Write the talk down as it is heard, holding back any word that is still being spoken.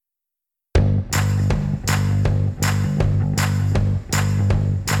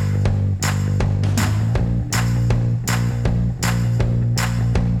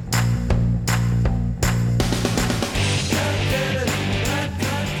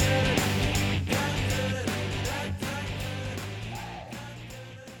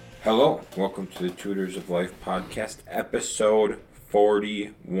Hello, welcome to the Tutors of Life podcast, episode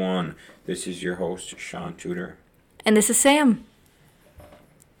 41. This is your host, Shaun Tutor. And this is Sam.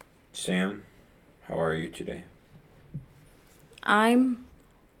 Sam, how are you today? I'm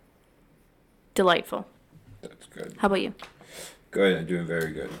delightful. That's good. How about you? Good, I'm doing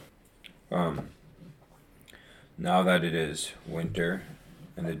very good. Now that it is winter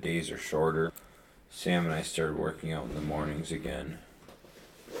and the days are shorter, Sam and I started working out in the mornings again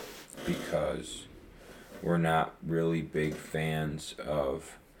because we're not really big fans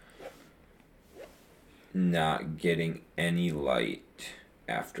of not getting any light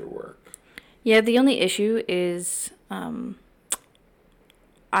after work. Yeah, the only issue is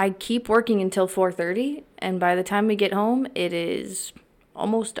I keep working until 4:30, and by the time we get home, it is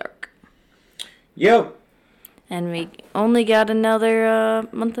almost dark. Yep. And we only got another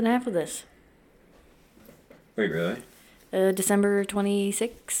month and a half of this. Wait, really? December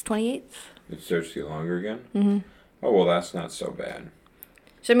 26th, 28th. It starts to get longer again? Mm-hmm. Oh, well, that's not so bad.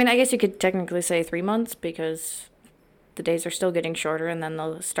 So, I mean, I guess you could technically say 3 months because the days are still getting shorter and then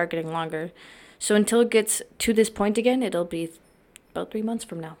they'll start getting longer. So until it gets to this point again, it'll be about 3 months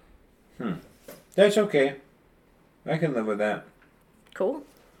from now. That's okay. I can live with that. Cool.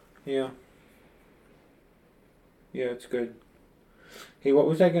 Yeah. Yeah, it's good. Hey, what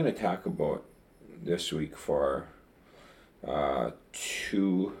was I going to talk about this week for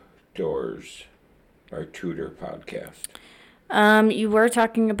Tutors, our Tutor podcast? You were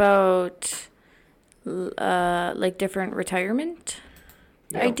talking about like different retirement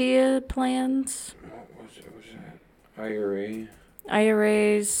idea plans. What was it? Was that IRA?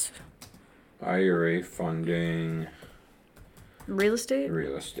 IRAs. IRA funding. Real estate?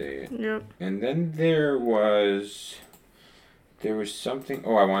 Real estate. Yep. And then there was something.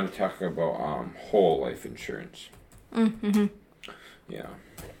 Oh, I want to talk about whole life insurance. Mm-hmm. Yeah,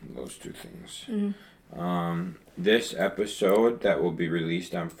 those two things. Mm-hmm. This episode that will be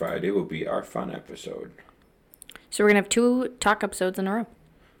released on Friday will be our fun episode. So we're gonna have 2 talk episodes in a row.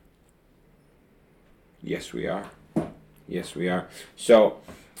 Yes, we are. Yes, we are. So,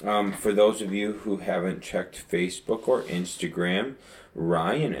 for those of you who haven't checked Facebook or Instagram,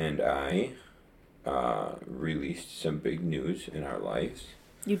 Ryan and I released some big news in our lives.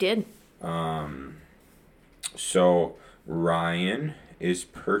 You did. So, Ryan is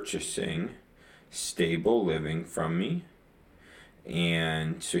purchasing Stable Living from me.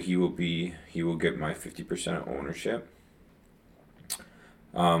 And so he will get my 50% of ownership.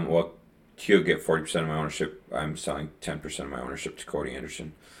 Well, he'll get 40% of my ownership. I'm selling 10% of my ownership to Cody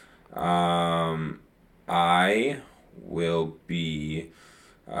Anderson. I will be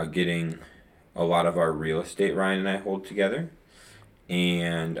getting a lot of our real estate Ryan and I hold together.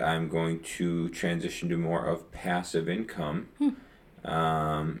 And I'm going to transition to more of passive income.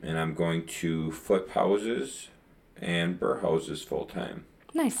 And I'm going to flip houses and burr houses full time.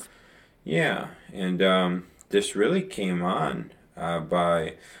 Nice. Yeah, and this really came on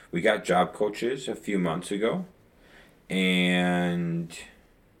we got job coaches a few months ago, and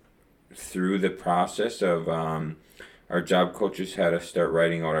through the process of our job coaches had us start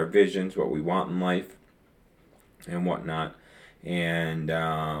writing out our visions, what we want in life, and whatnot. And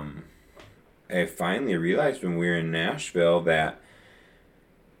I finally realized when we were in Nashville that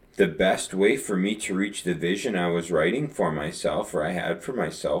the best way for me to reach the vision I was writing for myself, or I had for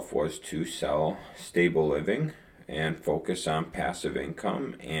myself, was to sell Stable Living and focus on passive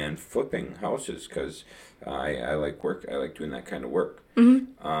income and flipping houses, because I like work. I like doing that kind of work.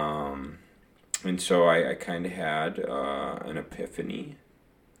 Mm-hmm. And so I kind of had an epiphany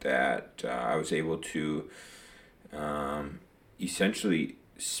that I was able to essentially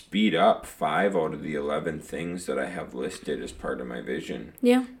speed up 5 out of the 11 things that I have listed as part of my vision.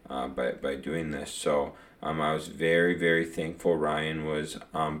 Yeah. By doing this. So I was very, very thankful Ryan was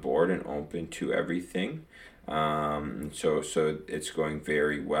on board and open to everything. So it's going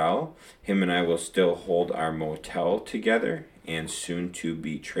very well. Him and I will still hold our motel together and soon to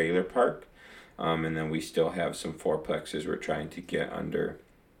be trailer park. And then we still have some fourplexes we're trying to get under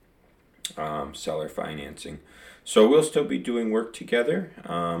seller financing. So we'll still be doing work together.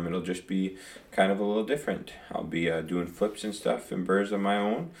 It'll just be kind of a little different. I'll be doing flips and stuff and burrs on my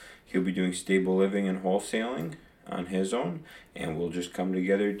own. He'll be doing Stable Living and wholesaling on his own. And we'll just come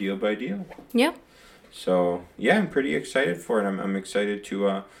together deal by deal. Yeah. So, yeah, I'm pretty excited for it. I'm excited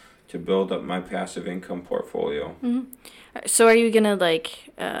to build up my passive income portfolio. Mm-hmm. So are you going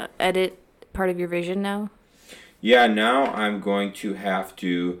to, edit part of your vision now? Yeah, now I'm going to have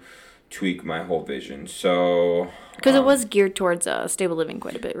to tweak my whole vision. So because it was geared towards stable living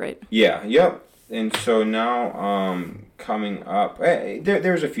quite a bit, right? Yeah, yep. and so now coming up,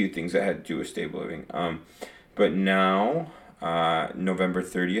 there's a few things that had to do with stable living. But now November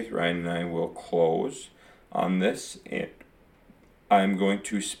 30th, Ryan and I will close on this, and I'm going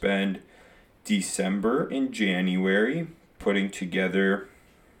to spend December and January putting together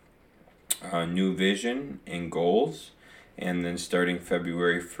a new vision and goals, and then starting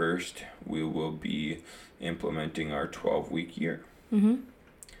February 1st, we will be implementing our 12-week year. Mm-hmm.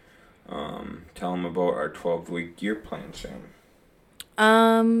 Tell them about our 12-week year plan, Sam.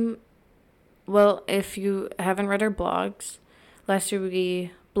 Well, if you haven't read our blogs, last year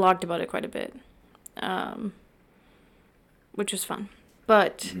we blogged about it quite a bit, which was fun.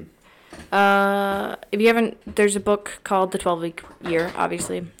 But if you haven't, there's a book called The 12-Week Year,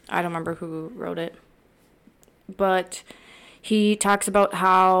 obviously. I don't remember who wrote it. But he talks about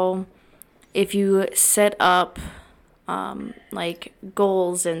how if you set up like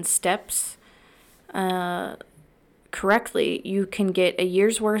goals and steps correctly, you can get a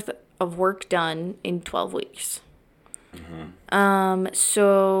year's worth of work done in 12 weeks. Mm-hmm.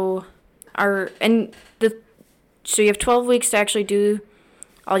 So you have 12 weeks to actually do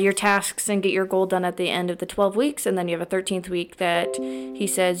all your tasks and get your goal done at the end of the 12 weeks, and then you have a 13th week that he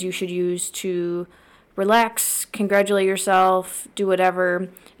says you should use to relax, congratulate yourself, do whatever,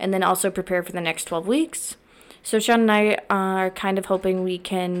 and then also prepare for the next 12 weeks. So Shaun and I are kind of hoping we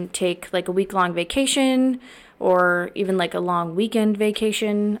can take like a week-long vacation or even like a long weekend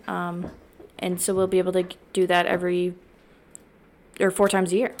vacation. And so we'll be able to do that 4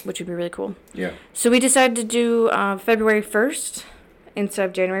 times a year, which would be really cool. Yeah. So we decided to do February 1st instead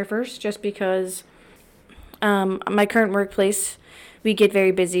of January 1st just because my current workplace, we get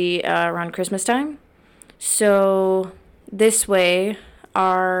very busy around Christmas time. So this way,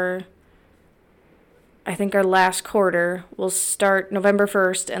 I think our last quarter will start November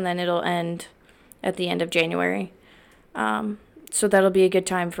 1st, and then it'll end at the end of January. So that'll be a good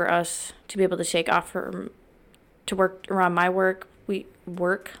time for us to be able to take off to work around my work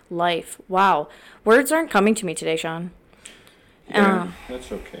life. Wow. Words aren't coming to me today, Shaun. Yeah,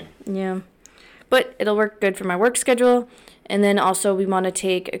 that's okay. Yeah. But it'll work good for my work schedule. And then also we want to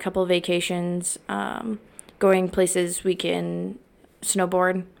take a couple of vacations, going places we can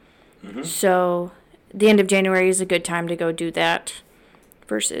snowboard. Mm-hmm. So the end of January is a good time to go do that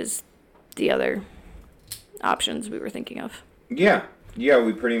versus the other options we were thinking of. Yeah,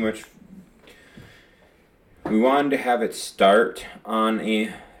 we pretty much, we wanted to have it start on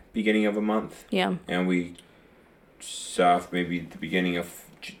a beginning of a month. Yeah. And we saw if maybe the beginning of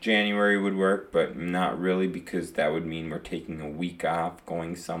January would work, but not really, because that would mean we're taking a week off,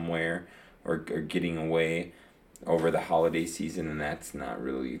 going somewhere, or getting away over the holiday season, and that's not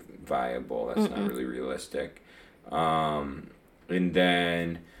really viable. That's not really realistic. And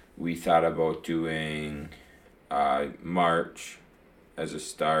then we thought about doing March as a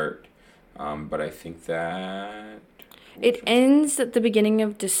start, but I think that it ends at the beginning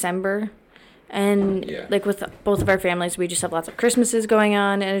of December. And like with both of our families, we just have lots of Christmases going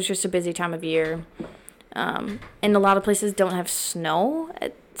on, and it's just a busy time of year. And a lot of places don't have snow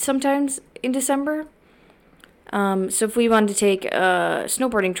sometimes in December. So if we wanted to take a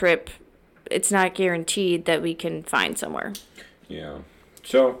snowboarding trip, it's not guaranteed that we can find somewhere. Yeah.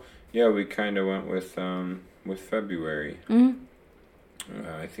 So we kind of went with February. Mm-hmm.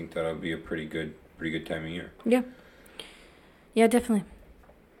 I think that'll be a pretty good time of year. Yeah. Yeah, definitely.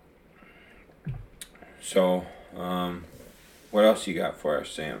 So, what else you got for us,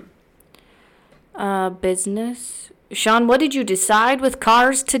 Sam? Business. Shaun, what did you decide with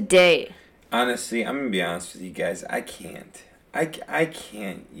cars today? Honestly, I'm gonna be honest with you guys. I can't. I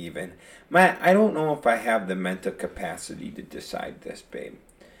can't even. I don't know if I have the mental capacity to decide this, babe.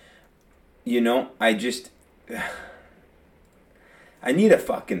 I need a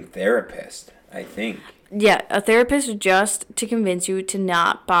fucking therapist, I think. Yeah, a therapist just to convince you to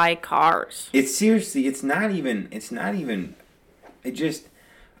not buy cars. It's not even,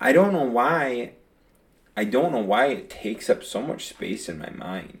 I don't know why it takes up so much space in my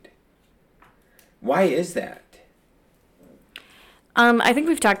mind. Why is that? I think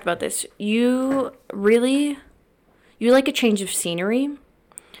we've talked about this. You like a change of scenery.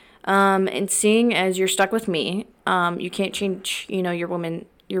 And seeing as you're stuck with me, you can't change, your women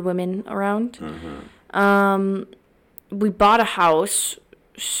around. Mm-hmm. We bought a house,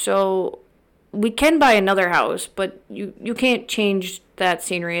 so we can buy another house, but you can't change that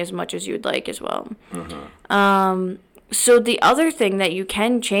scenery as much as you'd like as well. Mm-hmm. So the other thing that you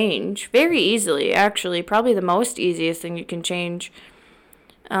can change very easily, actually, probably the most easiest thing you can change,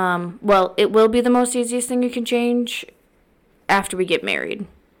 it will be the most easiest thing you can change after we get married.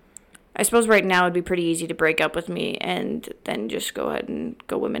 I suppose right now it'd be pretty easy to break up with me and then just go ahead and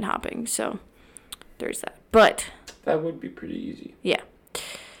go women hopping. So there's that. But that would be pretty easy. Yeah.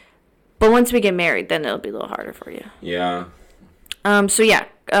 But once we get married, then it'll be a little harder for you. Yeah. So yeah,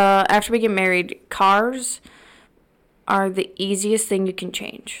 after we get married, cars are the easiest thing you can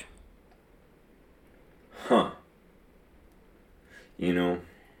change. Huh. You know,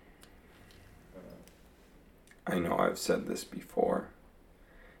 I know I've said this before,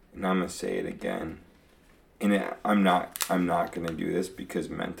 and I'm gonna say it again. And I'm not gonna do this because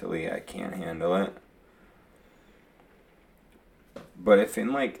mentally I can't handle it. But if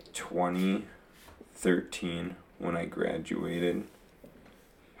in like 2013, when I graduated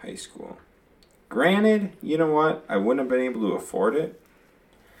high school, granted, you know what, I wouldn't have been able to afford it.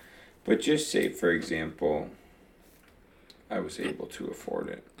 But just say, for example, I was able to afford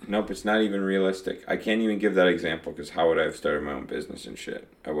it. Nope, it's not even realistic. I can't even give that example because how would I have started my own business and shit?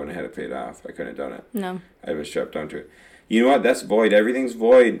 I wouldn't have had it paid off. I couldn't have done it. No. I was strapped onto it. You know what? That's void. Everything's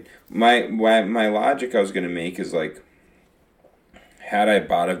void. My logic I was going to make is like, had I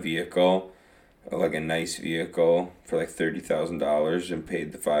bought a vehicle, like a nice vehicle for like $30,000 and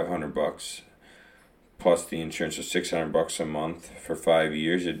paid the $500 plus the insurance of $600 a month for 5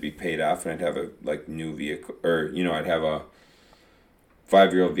 years, it'd be paid off, and I'd have a like new vehicle, or I'd have a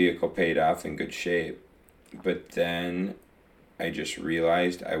 5-year-old vehicle paid off in good shape. But then I just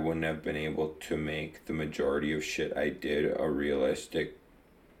realized I wouldn't have been able to make the majority of shit I did a reality,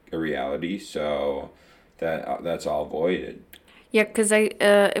 so that's all voided. Yeah, because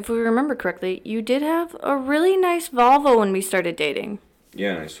if we remember correctly, you did have a really nice Volvo when we started dating.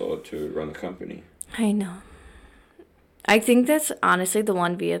 Yeah, and I sold it to run the company. I know. I think that's honestly the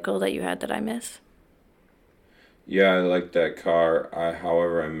one vehicle that you had that I miss. Yeah, I like that car.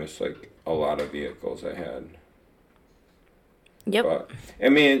 However, I miss like a lot of vehicles I had. Yep. But I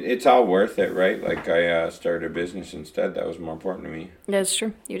mean, it's all worth it, right? Like I started a business instead. That was more important to me. That's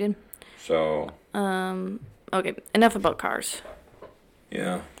true. You did. So. Okay. Enough about cars.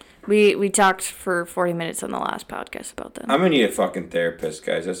 Yeah. We talked for 40 minutes on the last podcast about that. I'm gonna need a fucking therapist,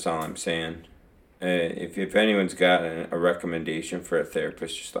 guys. That's all I'm saying. If anyone's got a recommendation for a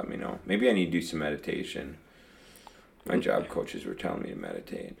therapist, just let me know. Maybe I need to do some meditation. My job coaches were telling me to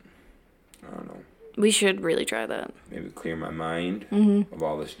meditate. I don't know. We should really try that. Maybe clear my mind of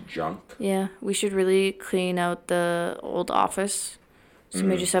all this junk. Yeah, we should really clean out the old office. So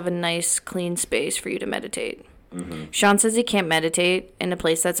we just have a nice, clean space for you to meditate. Mm-hmm. Shaun says he can't meditate in a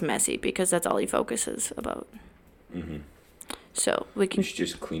place that's messy because that's all he focuses about. Mm-hmm. So we should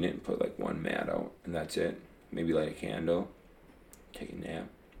just clean it and put like one mat out, and that's it. Maybe light a candle, take a nap.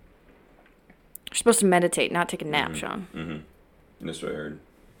 You're supposed to meditate, not take a nap, Shaun. Mm-hmm. That's what I heard.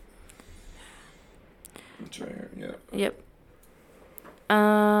 That's what I heard. Yeah. Yep.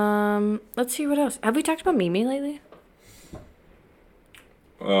 Let's see what else. Have we talked about Mimi lately?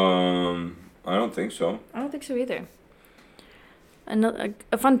 I don't think so. I don't think so either.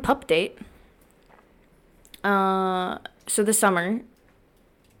 A fun pup date. So this summer,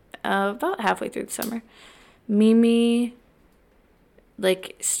 about halfway through the summer, Mimi,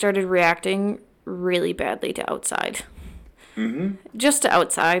 started reacting really badly to outside. Mm-hmm. Just to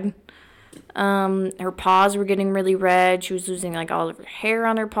outside. Her paws were getting really red. She was losing, all of her hair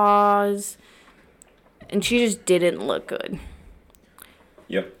on her paws. And she just didn't look good.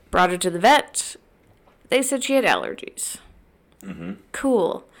 Yep. Brought her to the vet. They said she had allergies. Mm-hmm.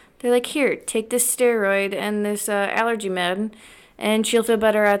 Cool. They're like, here, take this steroid and this allergy med, and she'll feel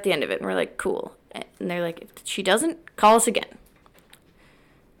better at the end of it. And we're like, cool. And they're like, if she doesn't, call us again.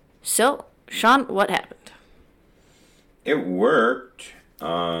 So, Shaun, what happened? It worked.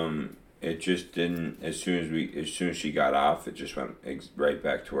 It just didn't. As soon as she got off, it just went right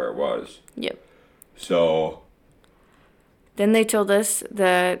back to where it was. Yep. So. Then they told us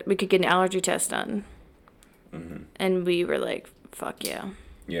that we could get an allergy test done. Mm-hmm. And we were like, fuck yeah.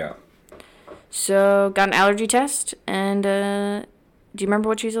 Yeah. So, got an allergy test, and do you remember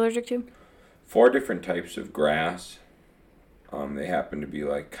what she's allergic to? 4 different types of grass. They happen to be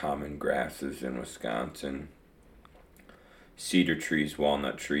common grasses in Wisconsin. Cedar trees,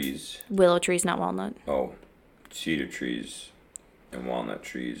 walnut trees. Willow trees, not walnut. Oh, cedar trees and walnut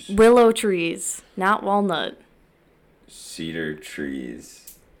trees. Willow trees, not walnut. Cedar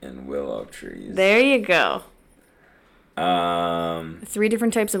trees and willow trees. There you go. 3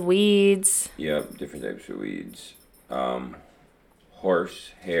 different types of weeds. Yep, different types of weeds.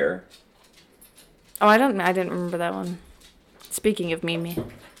 Horse hair. Oh, I didn't remember that one. Speaking of Mimi.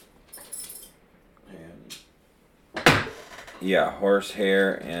 Yeah, horse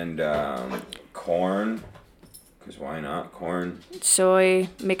hair and corn Because why not? Corn, soy,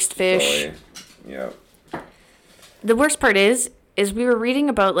 mixed fish. soy. Yep. The worst part is we were reading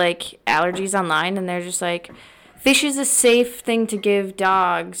about like allergies online, and they're just like, fish is a safe thing to give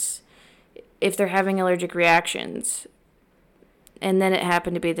dogs if they're having allergic reactions. And then it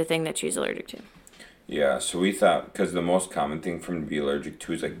happened to be the thing that she's allergic to. Yeah, so we thought, because the most common thing for him to be allergic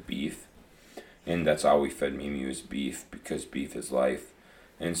to is like beef. And that's all we fed Mimi was beef, because beef is life.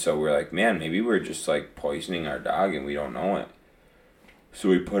 And so we're like, man, maybe we're just like poisoning our dog and we don't know it. So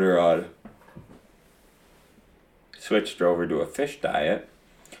we put her on, switched her over to a fish diet.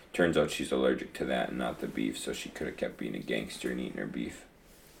 Turns out she's allergic to that and not the beef, so she could have kept being a gangster and eating her beef.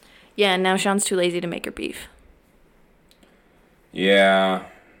 Yeah, and now Sean's too lazy to make her beef. Yeah.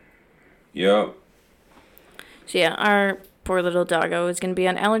 Yep. So yeah, our poor little doggo is going to be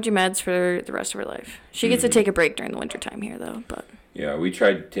on allergy meds for the rest of her life. She gets to take a break during the wintertime here, though. But yeah, we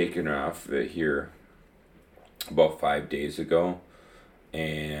tried taking her off of it here about 5 days ago,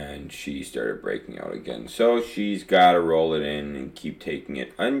 and she started breaking out again. So she's got to roll it in and keep taking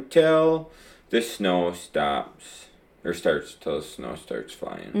it until the snow stops, or starts, till the snow starts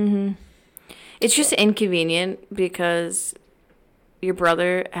flying. Mm-hmm. It's just inconvenient because your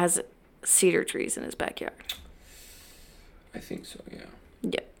brother has cedar trees in his backyard. I think so, yeah.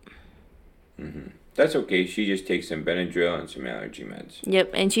 Yep. Mm-hmm. That's okay. She just takes some Benadryl and some allergy meds.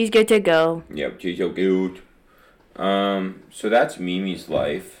 Yep, and she's good to go. Yep, she's so good. So that's Mimi's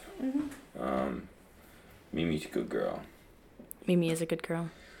life. Mm-hmm. Mimi's a good girl. Mimi is a good girl.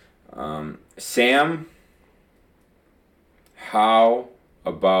 Sam, how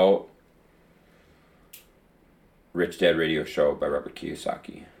about Rich Dad Radio Show by Robert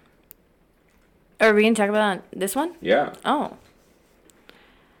Kiyosaki? Are we going to talk about this one? Yeah. Oh.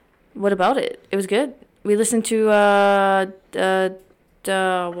 What about it? It was good. We listened to, what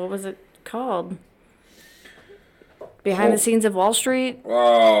was it called? Behind the Scenes of Wall Street?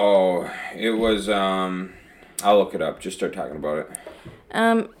 Oh, it was, I'll look it up. Just start talking about it.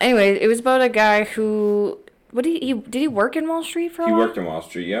 Anyway, it was about a guy who, did he work in Wall Street for a while? He worked in Wall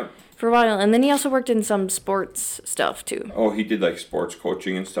Street, yep. For a while, and then he also worked in some sports stuff, too. Oh, he did, like, sports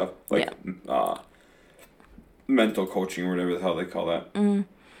coaching and stuff? Like, yeah. Mental coaching or whatever the hell they call that. Mm-hmm.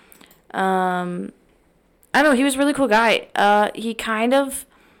 I don't know, he was a really cool guy. He kind of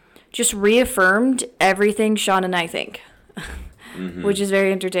just reaffirmed everything Shaun and I think, mm-hmm. which is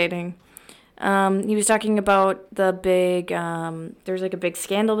very entertaining. He was talking about the big, there's like a big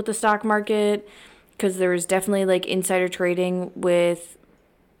scandal with the stock market because there was definitely like insider trading with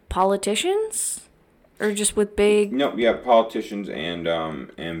politicians or just with big. No, yeah, politicians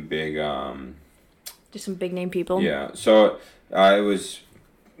and big. Just some big name people. Yeah, so it was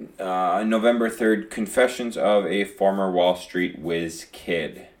November 3rd, Confessions of a Former Wall Street Whiz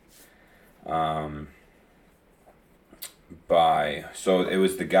Kid. So it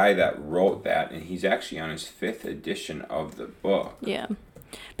was the guy that wrote that, and he's actually on his 5th edition of the book. Yeah.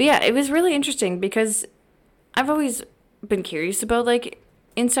 But yeah, it was really interesting because I've always been curious about like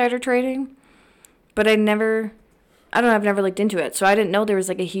insider trading, but I've never looked into it. So I didn't know there was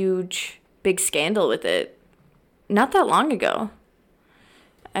like a huge big scandal with it not that long ago,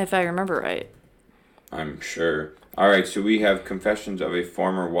 if I remember right. I'm sure. All right, so we have Confessions of a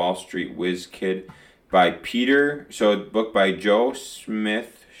Former Wall Street Whiz Kid by Peter. So book by Joe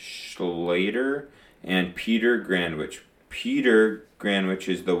Smith Schlater and Peter Granwich. Peter Granwich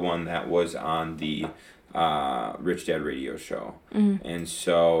is the one that was on the Rich Dad Radio Show. Mm-hmm. And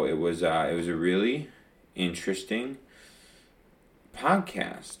so it was a really interesting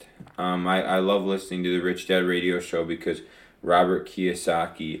podcast. I love listening to the Rich Dad Radio Show because Robert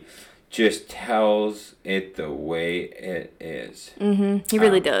Kiyosaki just tells it the way it is. Mm-hmm. He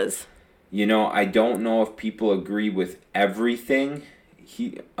really does. You know, I don't know if people agree with everything.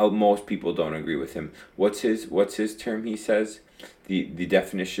 Most people don't agree with him. What's his term? He says the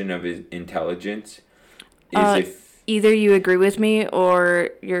definition of his intelligence is if either you agree with me or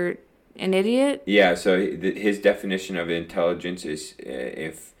you're an idiot. Yeah. So his definition of intelligence is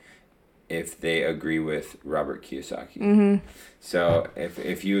if they agree with Robert Kiyosaki. Mm-hmm. So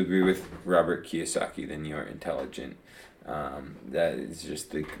if you agree with Robert Kiyosaki, then you're intelligent. That is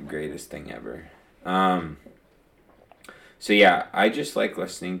just the greatest thing ever. So yeah, I just like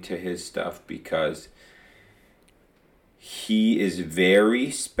listening to his stuff because he is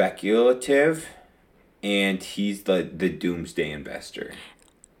very speculative and he's the doomsday investor.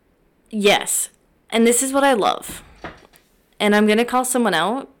 Yes. And this is what I love. And I'm going to call someone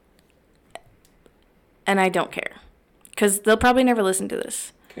out. And I don't care. Because they'll probably never listen to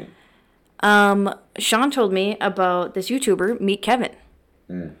this. Okay. Sean told me about this YouTuber, Meet Kevin.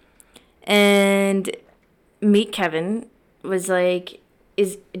 Mm. And Meet Kevin was like,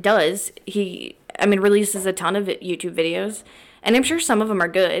 releases a ton of YouTube videos, and I'm sure some of them are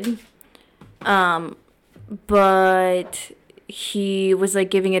good. But he was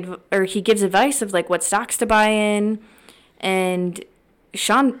like he gives advice of like what stocks to buy in, and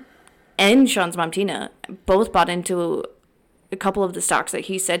Sean's mom Tina both bought into a couple of the stocks that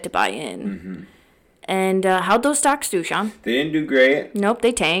he said to buy in. Mm-hmm. And how'd those stocks do, Shaun? They didn't do great. Nope,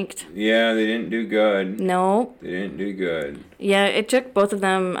 they tanked. Yeah, they didn't do good. Nope. They didn't do good. Yeah, it took both of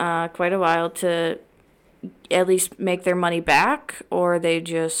them quite a while to at least make their money back, or they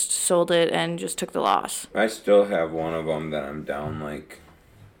just sold it and just took the loss. I still have one of them that I'm down like,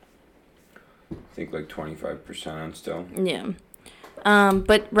 I think like 25% on still. Yeah.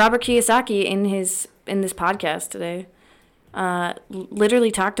 But Robert Kiyosaki in this podcast today literally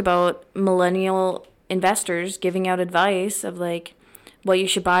talked about millennial investors giving out advice of like what you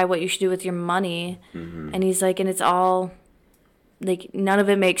should buy, what you should do with your money. Mm-hmm. And he's like, and it's all like, none of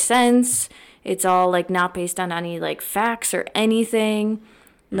it makes sense. It's all like not based on any like facts or anything.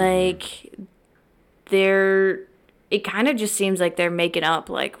 Mm-hmm. Like it kind of just seems like they're making up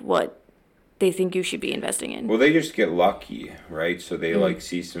like what they think you should be investing in. Well, they just get lucky, right? So they like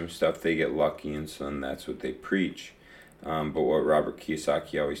see some stuff, they get lucky, and so then that's what they preach. But what Robert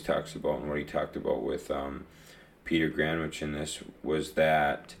Kiyosaki always talks about, and what he talked about with Peter Granwich in this, was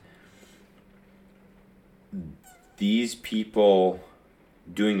that these people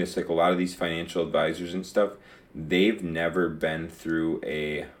doing this, like a lot of these financial advisors and stuff, they've never been through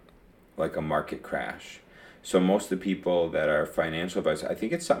a market crash. So most of the people that are financial advisors, I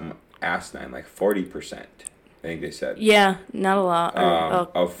think it's something asinine, like 40%, I think they said. Yeah, not a lot.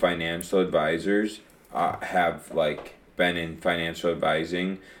 Of financial advisors have like been in financial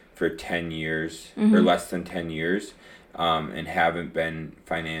advising for 10 years or less than 10 years, and haven't been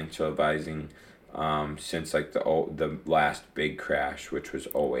financial advising since like the last big crash, which was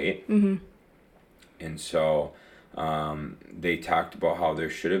 2008. Mm-hmm. And so they talked about how there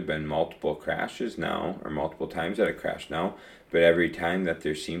should have been multiple crashes now, or multiple times that a crash now, but every time that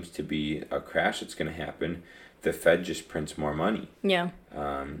there seems to be a crash that's going to happen, the Fed just prints more money. Yeah.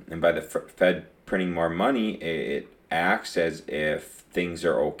 And by the Fed printing more money, it acts as if things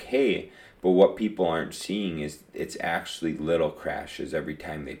are okay, but what people aren't seeing is it's actually little crashes every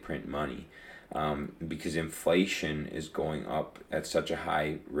time they print money, because inflation is going up at such a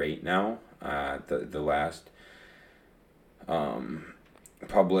high rate now. The last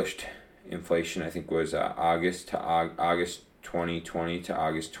published inflation, I think, was August 2020 to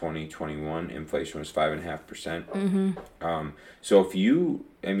August 2021. Inflation was 5.5%. Mm-hmm. So if you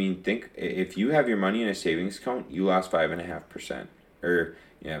have your money in a savings account, you lost 5.5%, or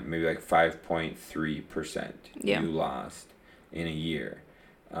maybe like 5.3%. Yeah. You lost in a year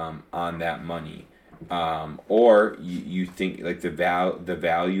on that money, or you think like the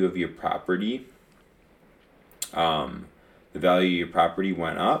value of your property,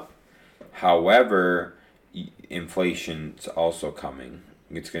 went up. However, inflation's also coming.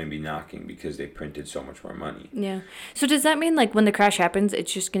 It's going to be knocking because they printed so much more money. Yeah. So does that mean like when the crash happens,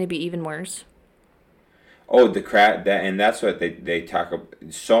 it's just going to be even worse? Oh, the crash, and that's what they talk about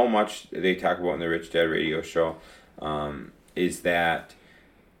so much. They talk about in the Rich Dad Radio show, is that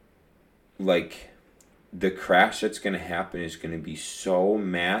like the crash that's going to happen is going to be so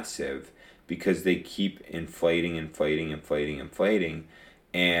massive because they keep inflating.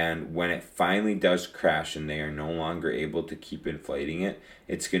 And when it finally does crash and they are no longer able to keep inflating it,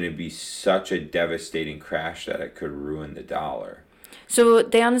 it's going to be such a devastating crash that it could ruin the dollar. So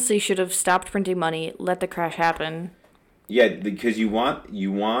they honestly should have stopped printing money, let the crash happen. Yeah, because you want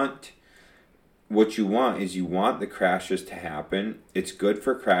the crashes to happen. It's good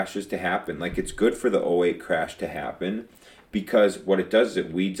for crashes to happen. Like it's good for the 2008 crash to happen, because what it does is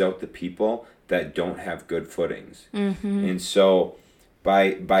it weeds out the people that don't have good footings. Mm-hmm. And so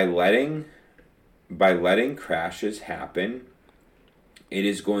by letting crashes happen, it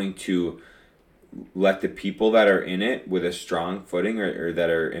is going to let the people that are in it with a strong footing, or that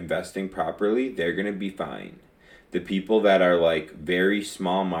are investing properly, they're going to be fine. The people that are like very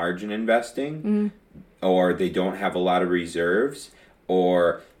small margin investing, or they don't have a lot of reserves,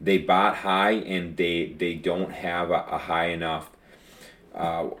 or they bought high and they don't have a high enough,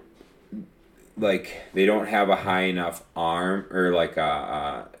 they don't have a high enough arm, or like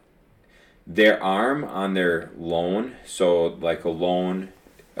their arm on their loan. So like a loan,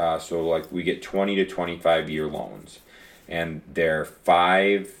 so like we get 20 to 25 year loans, and they're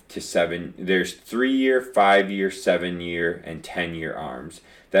 5 to 7. There's 3-year, 5-year, 7-year, and 10-year arms.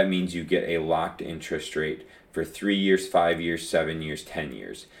 That means you get a locked interest rate for 3 years, 5 years, 7 years, 10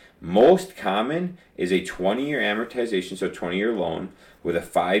 years. Most common is a 20-year amortization, so 20-year loan with a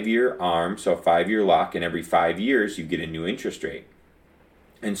 5-year arm, so a 5-year lock, and every 5 years you get a new interest rate.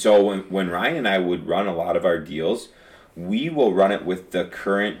 And so when Ryan and I would run a lot of our deals, we will run it with the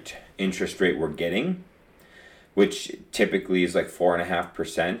current interest rate we're getting, which typically is like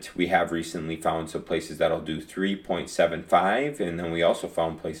 4.5%. We have recently found some places that'll do 3.75, and then we also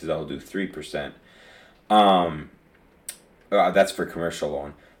found places that'll do 3%. That's for commercial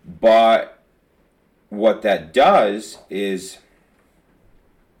loan. But what that does is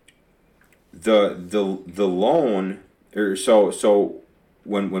the loan, or so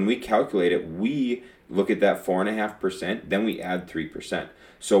when we calculate it, we look at that 4.5%, then we add 3%.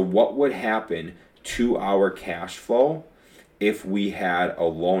 So what would happen to our cash flow if we had a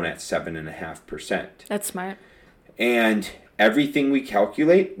loan at 7.5%? That's smart. And everything we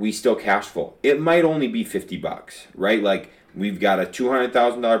calculate, we still cash flow. It might only be $50, right? Like we've got a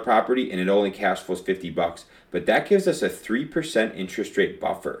 $200,000 property and it only cash flows $50, but that gives us a 3% interest rate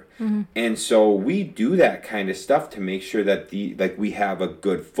buffer. Mm-hmm. And so we do that kind of stuff to make sure that we have a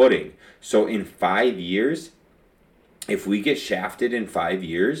good footing. So in 5 years, if we get shafted in 5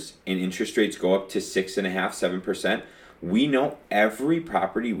 years and interest rates go up to 6.5%, 7%, we know every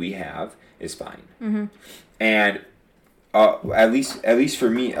property we have is fine. Mm-hmm. And at least for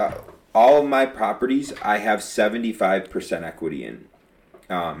me, all of my properties, I have 75% equity in,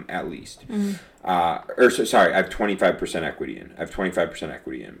 at least. Mm-hmm. I have 25% equity in.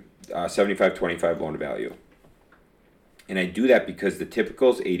 75-25 loan to value. And I do that because the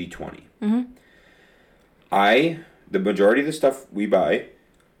typical is 80-20. Mm-hmm. The majority of the stuff we buy,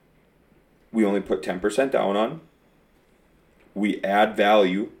 we only put 10% down on. We add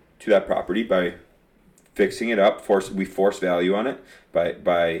value to that property by fixing it up. We force value on it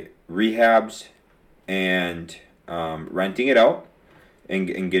by rehabs and renting it out and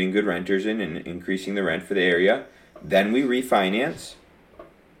getting good renters in and increasing the rent for the area. Then we refinance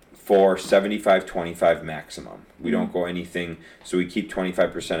for 75-25 maximum. We don't go anything, so we keep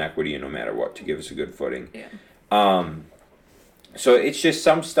 25% equity in no matter what to give us a good footing. Yeah. So it's just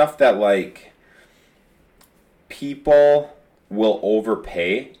some stuff that like people will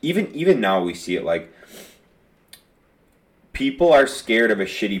overpay. Even now we see it, like people are scared of a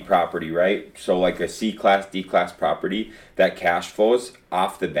shitty property, right? So like a C-class, D-class property that cash flows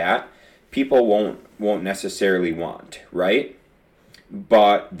off the bat, people won't necessarily want, right?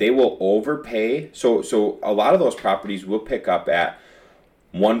 But they will overpay. So a lot of those properties will pick up at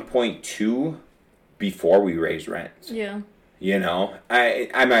 1.2 before we raise rents. Yeah. You know, I'm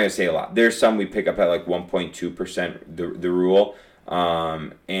not going to say a lot. There's some we pick up at like 1.2%, the rule.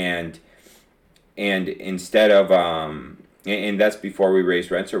 And instead of, and that's before we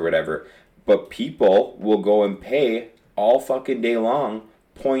raise rents or whatever. But people will go and pay all fucking day long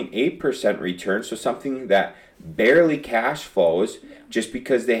 0.8% return. So something that barely cash flows just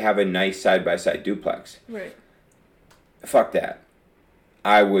because they have a nice side-by-side duplex. Right. Fuck that.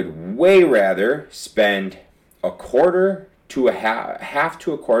 I would way rather spend a quarter to a half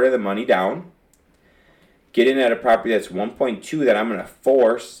to a quarter of the money down, get in at a property that's 1.2 that I'm going to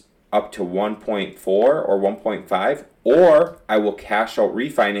force up to 1.4 or 1.5, or I will cash out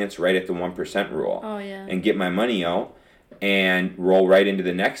refinance right at the 1% rule. Oh, yeah. And get my money out and roll right into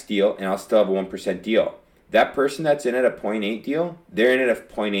the next deal, and I'll still have a 1% deal. That person that's in at a 0.8 deal, they're in at a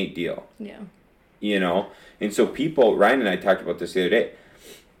 0.8 deal. Yeah. You know? And so people, Ryan and I talked about this the other day,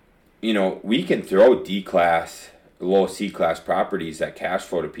 you know, we can throw D-class, low C-class properties that cash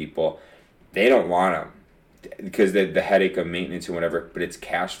flow to people. They don't want them because the headache of maintenance and whatever, but it's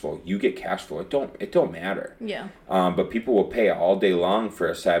cash flow. You get cash flow. It don't matter. Yeah. But people will pay all day long for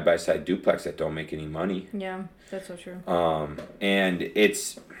a side-by-side duplex that don't make any money. Yeah, that's so true. And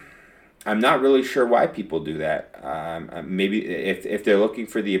I'm not really sure why people do that. Maybe if they're looking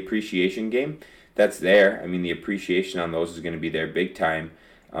for the appreciation game, that's there. I mean, the appreciation on those is going to be there big time.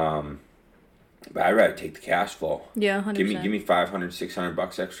 But I'd rather take the cash flow. Yeah, 100%. Give me $500,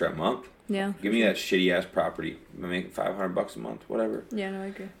 $600 extra a month. Yeah. Give me that shitty ass property. I'm making $500 a month, whatever. Yeah, no, I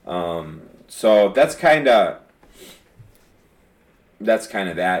agree. So that's kind of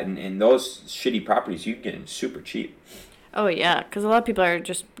that, and those shitty properties you can get super cheap. Oh yeah, because a lot of people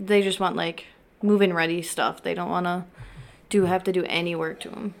they just want like move-in ready stuff. They don't want to have to do any work to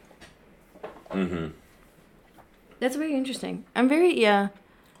them. Mm-hmm. That's very interesting.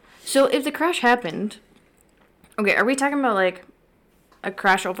 So if the crash happened, okay, are we talking about like a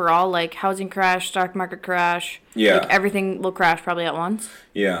crash overall, like housing crash, stock market crash? Yeah. Like everything will crash probably at once?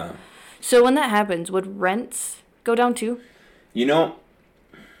 Yeah. So when that happens, would rents go down too? You know,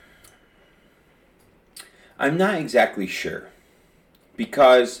 I'm not exactly sure.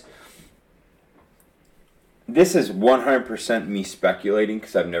 Because this is 100% me speculating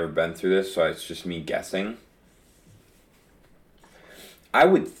because I've never been through this, so it's just me guessing. I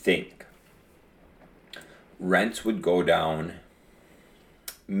would think rents would go down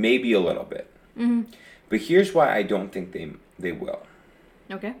maybe a little bit. Mm-hmm. But here's why I don't think they will.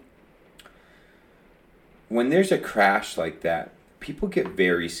 Okay. When there's a crash like that, people get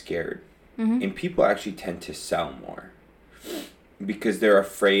very scared. Mm-hmm. And people actually tend to sell more because they're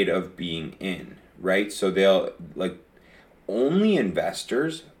afraid of being in, right? So they'll, like, only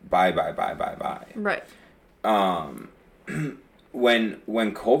investors buy. Right. When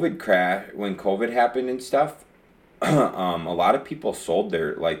COVID happened and stuff, a lot of people sold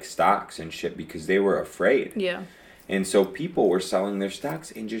their, like, stocks and shit because they were afraid. Yeah. And so people were selling their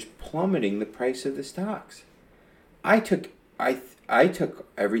stocks and just plummeting the price of the stocks. I took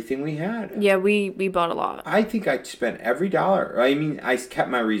everything we had. Yeah, we bought a lot. I think I spent every dollar. I mean, I kept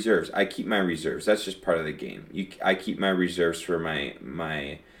my reserves. I keep my reserves. That's just part of the game. I keep my reserves for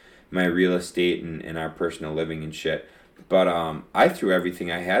my real estate and our personal living and shit. But I threw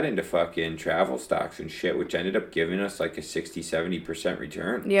everything I had into fucking travel stocks and shit, which ended up giving us like a 60-70%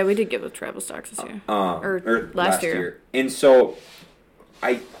 return. Yeah, we did get with travel stocks this year. Or last year. And so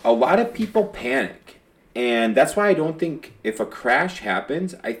a lot of people panic. And that's why I don't think if a crash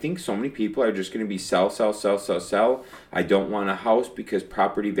happens, I think so many people are just going to be sell. I don't want a house because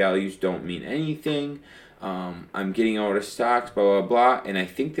property values don't mean anything. I'm getting out of stocks, blah, blah, blah. And I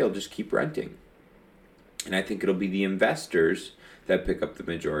think they'll just keep renting. And I think it'll be the investors that pick up the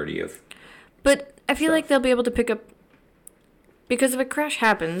majority of. But I feel like they'll be able to pick up, because if a crash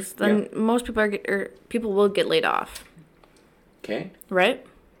happens, then most people people will get laid off. Okay. Right?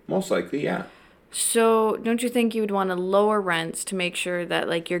 Most likely, yeah. So don't you think you would want to lower rents to make sure that,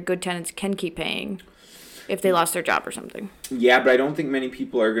 like, your good tenants can keep paying if they lost their job or something? Yeah, but I don't think many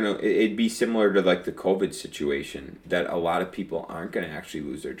people are going to. It'd be similar to, like, the COVID situation, that a lot of people aren't going to actually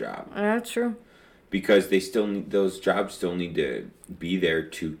lose their job. That's true. Because those jobs still need to be there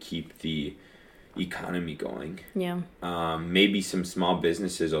to keep the economy going. Yeah. Maybe some small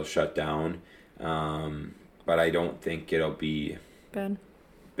businesses will shut down, but I don't think it'll be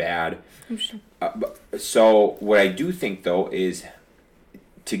bad. Interesting. So what I do think, though, is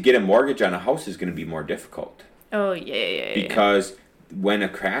to get a mortgage on a house is going to be more difficult. Oh, yeah. Because when a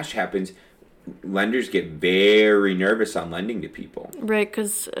crash happens, lenders get very nervous on lending to people. Right,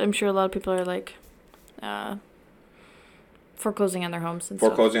 because I'm sure a lot of people are, like, foreclosing on their homes and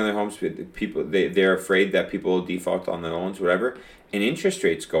foreclosing on their homes. People they're afraid that people will default on their loans, whatever, and interest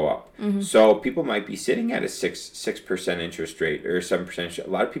rates go up. Mm-hmm. So people might be sitting at a 6% interest rate or 7%. A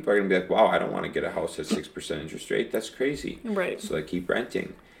lot of people are going to be like, "Wow, I don't want to get a house at 6% interest rate. That's crazy." Right. So they keep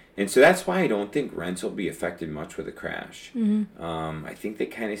renting, and so that's why I don't think rents will be affected much with a crash. Mm-hmm. I think they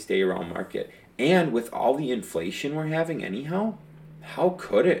kind of stay around market, and with all the inflation we're having, anyhow, how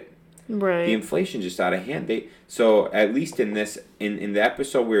could it? Right. The inflation just out of hand. So at least in the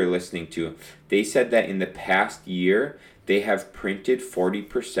episode we were listening to, they said that in the past year they have printed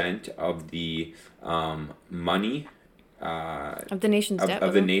 40% of the money of the nation's debt.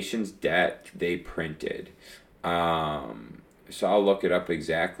 Of the nation's debt they printed. So I'll look it up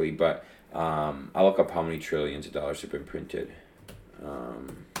exactly, but I'll look up how many trillions of dollars have been printed.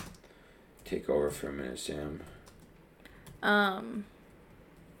 Take over for a minute, Sam.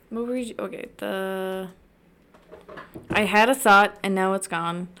 Okay, I had a thought and now it's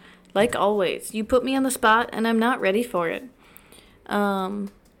gone. Like always, you put me on the spot and I'm not ready for it. Yeah,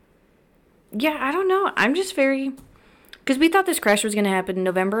 I don't know. I'm just because we thought this crash was going to happen in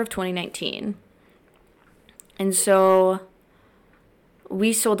November of 2019. And so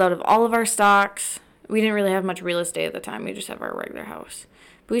we sold out of all of our stocks. We didn't really have much real estate at the time. We just have our regular house.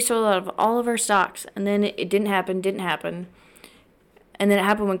 But we sold out of all of our stocks and then it didn't happen. And then it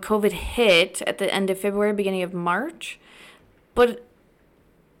happened when COVID hit at the end of February, beginning of March. But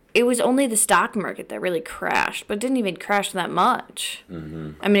it was only the stock market that really crashed. But it didn't even crash that much.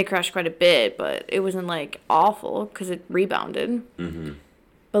 Mm-hmm. I mean, it crashed quite a bit, but it wasn't, like, awful because it rebounded. Mm-hmm.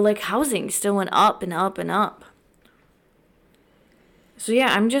 But, like, housing still went up and up and up. So,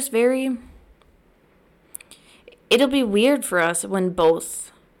 yeah, I'm just it'll be weird for us when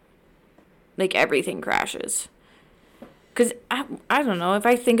both, like, everything crashes. Because, I don't know, if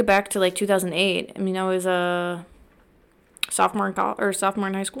I think back to, like, 2008, I mean, I was a sophomore in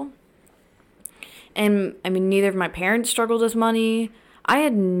high school. And, I mean, neither of my parents struggled with money. I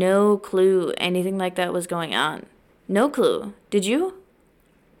had no clue anything like that was going on. No clue. Did you?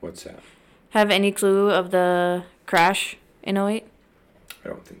 What's that? Have any clue of the crash in 08? I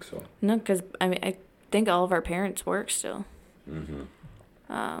don't think so. No, because, I mean, I think all of our parents work still. Mm-hmm.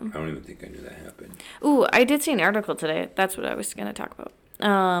 I don't even think I knew that happened. Ooh, I did see an article today. That's what I was going to talk about.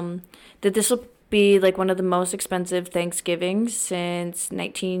 That this will be like one of the most expensive Thanksgivings since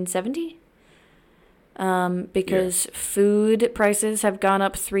 1970. Because food prices have gone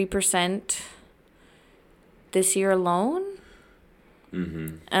up 3% this year alone.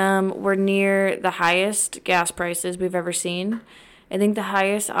 Mm-hmm. We're near the highest gas prices we've ever seen. I think the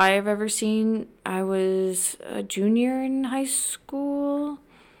highest I have ever seen, I was a junior in high school,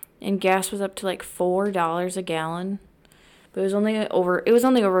 and gas was up to like $4 a gallon. But it was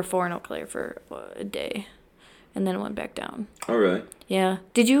only over 4 in Eau Claire for a day, and then it went back down. Oh, really? Yeah.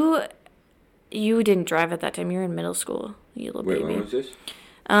 Did you? You didn't drive at that time. You were in middle school. You little baby. Wait, when was this?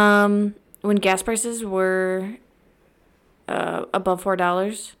 When gas prices were above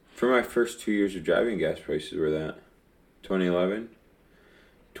 $4. For my first 2 years of driving, gas prices were that. 2011,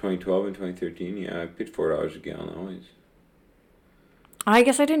 2012, and 2013. Yeah, I paid $4 a gallon always. I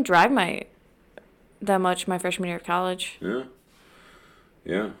guess I didn't drive that much my freshman year of college. Yeah.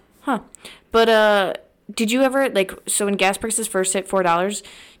 Yeah. Huh. But did you ever so when gas prices first hit $4,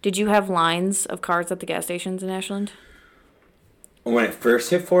 did you have lines of cars at the gas stations in Ashland? When it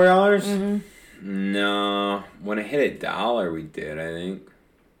first hit $4? Mm-hmm. No. When it hit $1, we did, I think.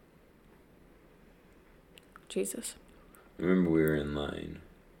 Jesus. I remember we were in line.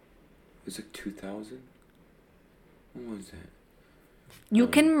 It was like 2000? What was that? You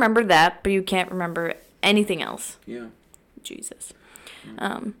can remember that, but you can't remember anything else. Yeah. Jesus.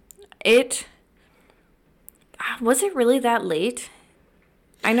 Was it really that late?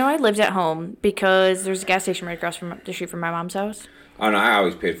 I know I lived at home because there's a gas station right across from the street from my mom's house. Oh, no, I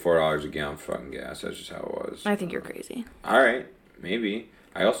always paid $4 a gallon for fucking gas. That's just how it was. I think you're crazy. All right. Maybe.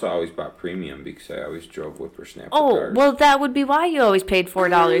 I also always bought premium because I always drove whippersnapper Oh, cars. well, that would be why you always paid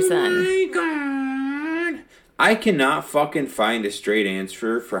 $4 then. Oh, my God. I cannot fucking find a straight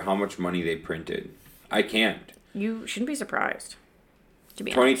answer for how much money they printed. I can't. You shouldn't be surprised, to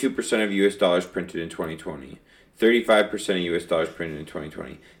be honest. 22% of U.S. dollars printed in 2020. 35% of U.S. dollars printed in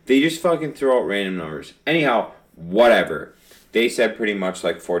 2020. They just fucking throw out random numbers. Anyhow, whatever. They said pretty much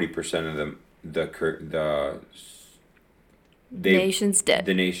like 40% of the nation's debt.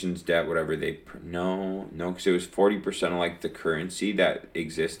 The nation's debt, whatever no, because it was 40% of like the currency that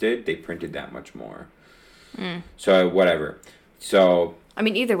existed. They printed that much more. So whatever. So I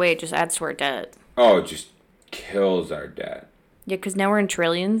mean, either way, it just adds to our debt. Oh, it just kills our debt. Yeah, because now we're in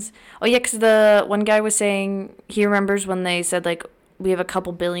trillions. Oh yeah, because the one guy was saying he remembers when they said like we have a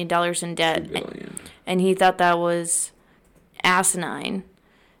couple $1 billion in debt, $2 billion. And he thought that was asinine,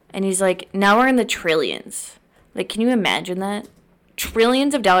 and he's like, now we're in the trillions. Like, can you imagine that?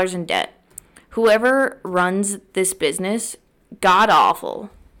 Trillions of dollars in debt. Whoever runs this business, god awful.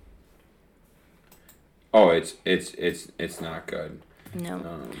 Oh, it's not good.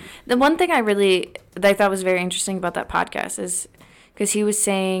 No. The one thing that I thought was very interesting about that podcast is because he was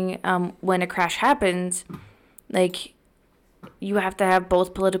saying when a crash happens, like, you have to have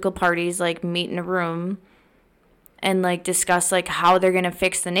both political parties like meet in a room and like discuss like how they're gonna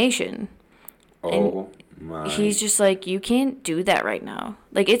fix the nation. Oh. And he's just like, you can't do that right now.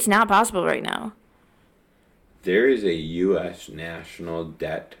 Like, it's not possible right now. There is a U.S. national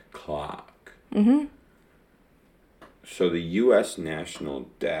debt clock. Mm-hmm. So the U.S. national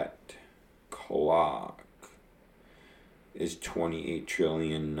debt clock is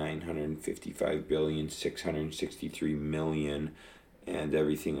 28,955,663,000,000, and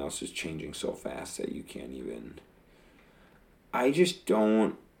everything else is changing so fast that you can't even. I just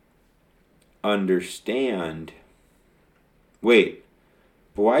don't understand. Wait,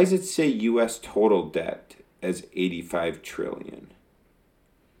 but why does it say U.S. total debt as 85 trillion?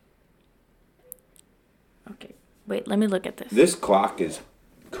 Okay, wait, let me look at this. This clock is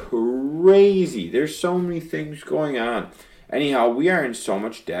crazy. There's so many things going on. Anyhow, we are in so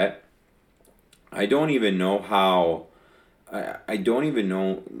much debt. I don't even know how. I don't even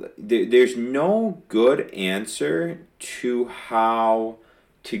know. There's no good answer to how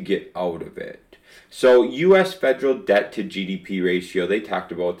to get out of it. So U.S. federal debt to GDP ratio, they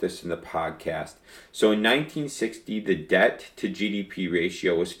talked about this in the podcast. So in 1960, the debt to GDP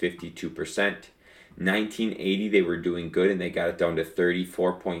ratio was 52%. 1980, they were doing good and they got it down to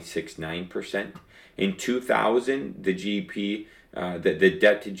 34.69%. In 2000, the the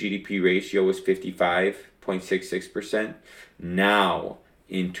debt to GDP ratio was 55.66%. Now,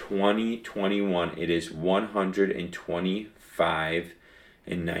 in 2021, it is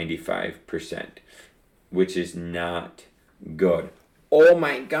 125.95%, which is not good. Oh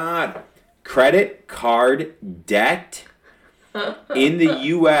my God. Credit card debt in the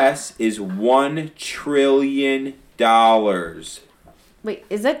U.S. is $1 trillion. Wait,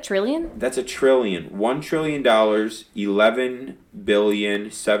 is that trillion? That's a trillion. $1 trillion,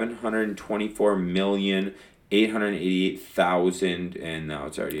 11,724,888,000, and now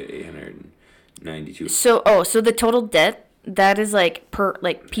it's already at 892. So the total debt, that is like people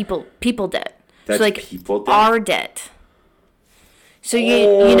debt. That's so like people debt? our debt. So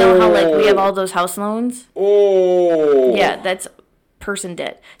you know how like we have all those house loans? Oh. Yeah, that's person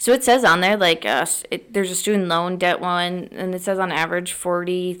debt. So it says on there like there's a student loan debt one, and it says on average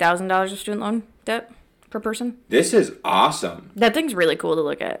 $40,000 of student loan debt per person. This is awesome. That thing's really cool to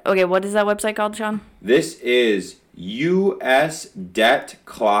look at. Okay, what is that website called, Sean? This is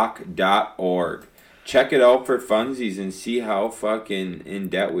usdebtclock.org. Check it out for funsies and see how fucking in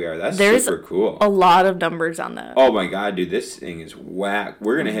debt we are. There's super cool. A lot of numbers on that. Oh my god, dude, this thing is whack.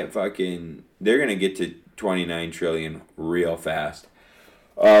 We're gonna hit fucking. They're gonna get to 29 trillion real fast.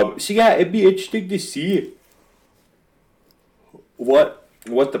 So yeah, it'd be interesting to see what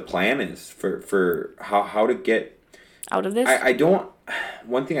the plan is for how to get out of this. I don't.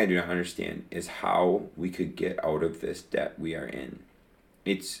 One thing I do not understand is how we could get out of this debt we are in.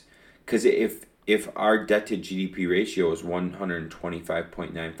 It's because if our debt to GDP ratio is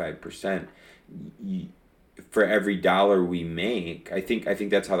 125.95%, for every dollar we make, I think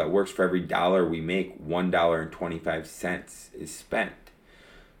that's how that works. For every dollar we make, $1.25 is spent.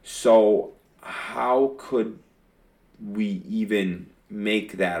 So how could we even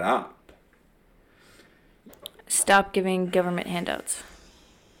make that up? Stop giving government handouts.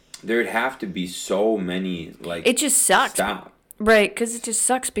 There'd have to be so many, like... It just sucks. Stop. Right, because it just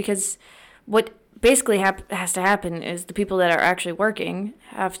sucks because what basically has to happen is the people that are actually working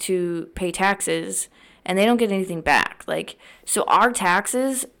have to pay taxes, and they don't get anything back. Like, so our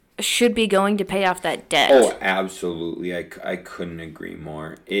taxes should be going to pay off that debt. Oh, absolutely. I couldn't agree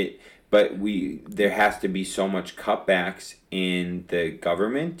more. But there has to be so much cutbacks in the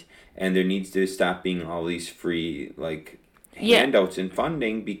government, and there needs to stop being all these free handouts and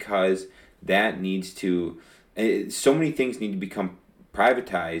funding, because that needs to so many things need to become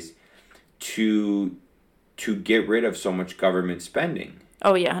privatized to get rid of so much government spending.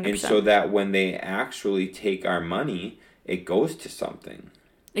 Oh yeah, 100%. And so that when they actually take our money, it goes to something.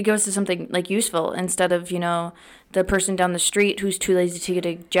 It goes to something like useful instead of, the person down the street who's too lazy to get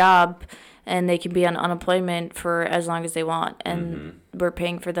a job, and they can be on unemployment for as long as they want, and we're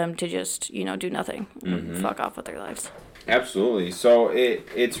paying for them to just, do nothing, and fuck off with their lives. Absolutely. So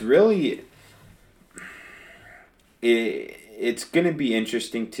it's really it's going to be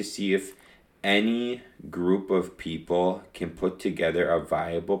interesting to see if any group of people can put together a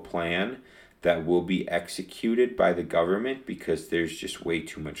viable plan that will be executed by the government, because there's just way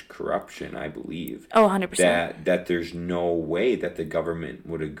too much corruption, I believe. Oh, 100%. That there's no way that the government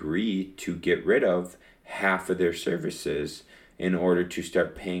would agree to get rid of half of their services in order to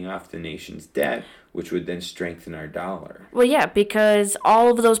start paying off the nation's debt, which would then strengthen our dollar. Well, yeah, because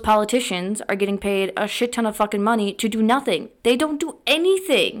all of those politicians are getting paid a shit ton of fucking money to do nothing. They don't do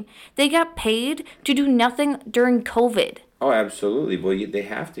anything. They got paid to do nothing during COVID. Oh, absolutely. Well, they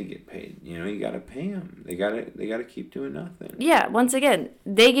have to get paid. You got to pay them. They got to keep doing nothing. Yeah, once again,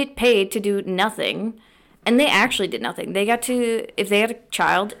 they get paid to do nothing, and they actually did nothing. They got to, if they had a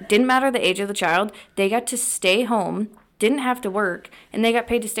child, didn't matter the age of the child, they got to stay home, didn't have to work, and they got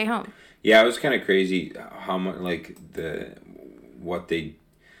paid to stay home. Yeah, it was kind of crazy how much what a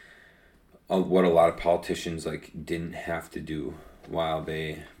lot of politicians didn't have to do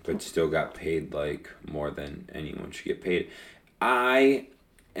but still got paid more than anyone should get paid. I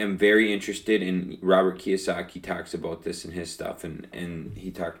am very interested in, Robert Kiyosaki talks about this in his stuff, and he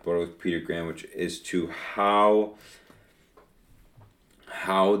talked about it with Peter Graham, which is to how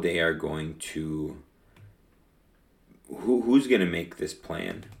they are going to, who's going to make this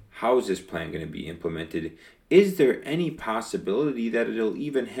plan? How is this plan going to be implemented? Is there any possibility that it'll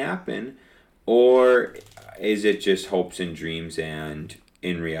even happen? Or is it just hopes and dreams, and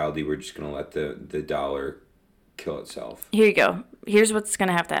in reality we're just going to let the dollar kill itself? Here you go. Here's what's going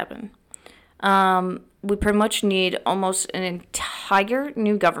to have to happen. We pretty much need almost an entire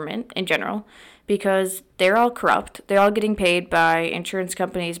new government in general, because they're all corrupt. They're all getting paid by insurance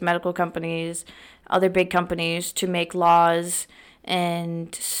companies, medical companies, other big companies to make laws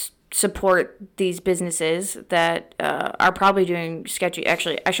and support these businesses that are probably doing sketchy,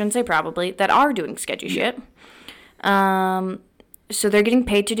 actually, I shouldn't say probably, that are doing sketchy shit. So they're getting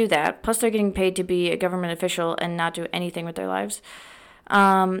paid to do that. Plus they're getting paid to be a government official and not do anything with their lives.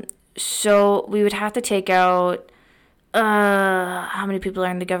 So we would have to take out, how many people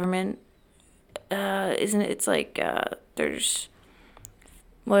are in the government? Isn't it, it's there's,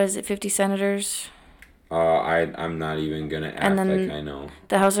 what is it, 50 senators? I'm not even gonna act And then like I know.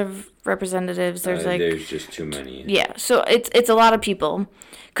 the House of Representatives, There's just too many. yeah, so it's a lot of people,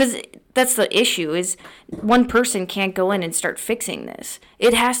 because that's the issue is one person can't go in and start fixing this.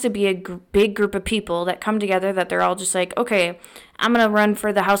 It has to be a big group of people that come together, that they're all just like, okay, I'm gonna run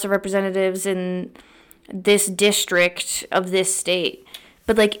for the House of Representatives in this district of this state.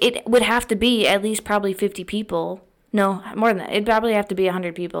 But like, it would have to be at least probably 50 people. No, more than that. It'd probably have to be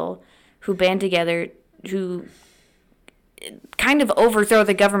 100 people who band together, who kind of overthrow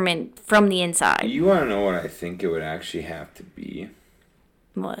the government from the inside. You want to know what I think it would actually have to be?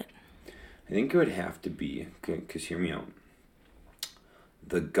 What? I think it would have to be, because hear me out.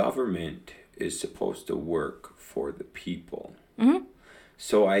 The government is supposed to work for the people. Mm-hmm.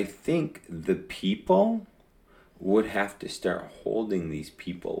 So I think the people would have to start holding these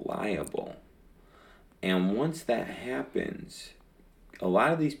people liable. And once that happens, a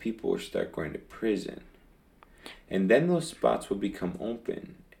lot of these people will start going to prison. And then those spots will become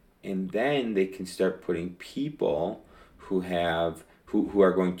open. And then they can start putting people who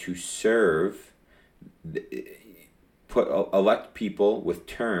are going to serve, elect people with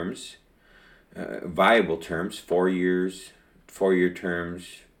terms, viable terms, 4 years, 4-year terms,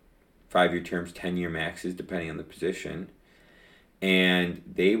 5-year terms, 10-year maxes, depending on the position. And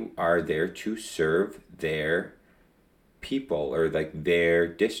they are there to serve their people, or like their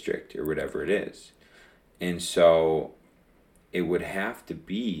district, or whatever it is. And so it would have to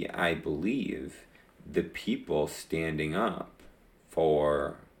be, I believe, the people standing up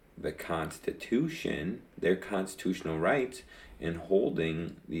for the Constitution, their constitutional rights, and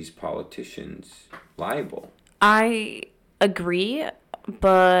holding these politicians liable. I agree,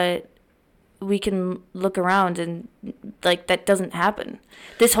 but we can look around and like that doesn't happen.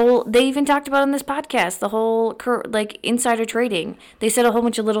 They even talked about in this podcast, the whole like insider trading. They said a whole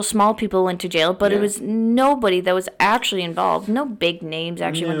bunch of little small people went to jail, but it was nobody that was actually involved. No big names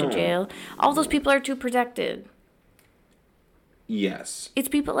actually went to jail. All those people are too protected. Yes. It's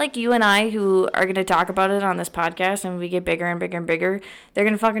people like you and I who are going to talk about it on this podcast, and we get bigger and bigger and bigger. They're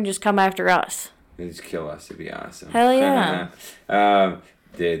going to fucking just come after us. They just kill us. It'd be awesome. Hell yeah. I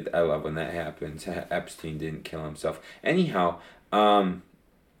love when that happens. Epstein didn't kill himself. Anyhow,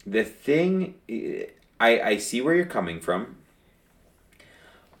 the thing, I see where you're coming from.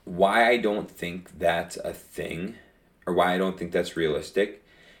 Why I don't think that's a thing, or why I don't think that's realistic,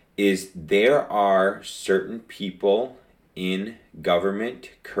 is there are certain people in government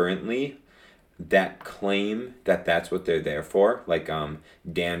currently that claim that that's what they're there for, like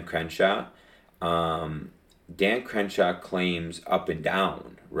Dan Crenshaw. Dan Crenshaw claims up and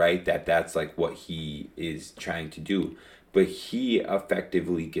down, right, that that's like what he is trying to do, but he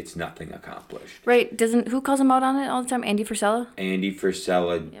effectively gets nothing accomplished. Right? Who calls him out on it all the time? Andy Frisella? Andy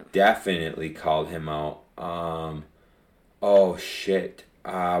Frisella definitely called him out. Oh shit.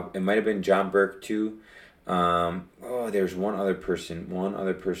 It might have been John Burke too. There's one other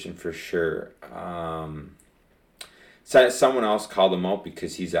person for sure. So someone else called him out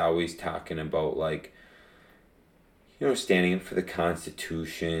because he's always talking about, like, standing up for the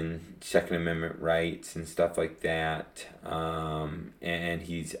Constitution, Second Amendment rights, and stuff like that. And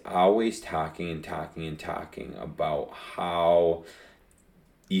he's always talking about how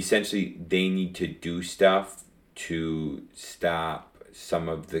essentially they need to do stuff to stop some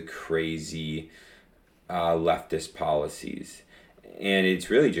of the crazy leftist policies. And it's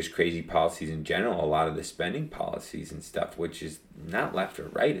really just crazy policies in general, a lot of the spending policies and stuff, which is not left or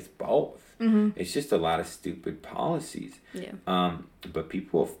right, it's both. Mm-hmm. It's just a lot of stupid policies. Yeah. But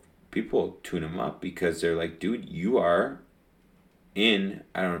people tune him up because they're like, dude, you are in,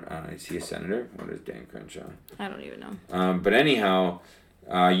 is he a senator? What is Dan Crenshaw? I don't even know. But anyhow,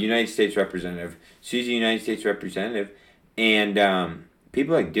 United States representative. So he's a United States representative. And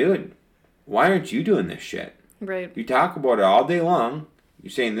people are like, dude, why aren't you doing this shit? Right. You talk about it all day long.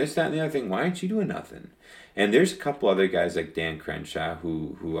 You're saying this, that, and the other thing. Why aren't you doing nothing? And there's a couple other guys like Dan Crenshaw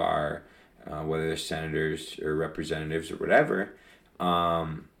who are, whether they're senators or representatives or whatever,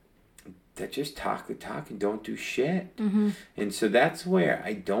 that just talk the talk and don't do shit. Mm-hmm. And so that's where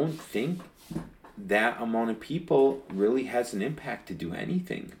I don't think that amount of people really has an impact to do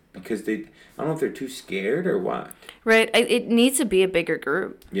anything. Because I don't know if they're too scared or what. Right. It needs to be a bigger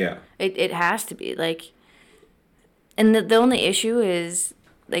group. Yeah. It has to be. Like, and the only issue is,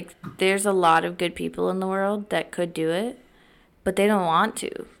 like, there's a lot of good people in the world that could do it, but they don't want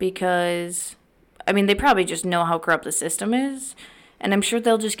to because, I mean, they probably just know how corrupt the system is, and I'm sure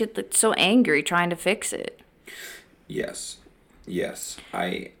they'll just get so angry trying to fix it. Yes. Go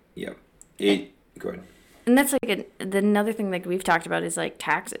ahead. And that's like another thing like we've talked about is like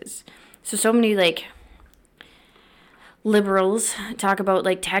taxes. So many like liberals talk about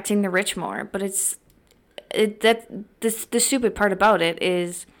like taxing the rich more, but the stupid part about it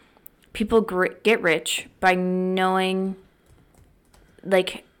is people get rich by knowing,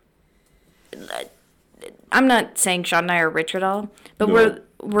 like, I'm not saying Shaun and I are rich at all, but No.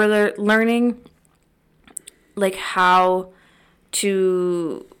 we're learning like how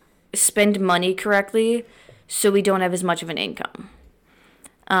to spend money correctly so we don't have as much of an income.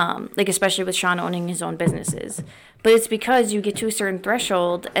 Like especially with Shaun owning his own businesses. But it's because you get to a certain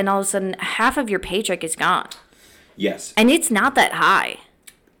threshold and all of a sudden half of your paycheck is gone. Yes. And it's not that high.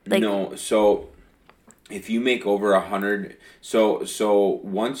 Like, No, so if you make over 100, so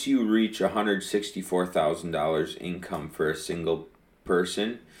once you reach $164,000 income for a single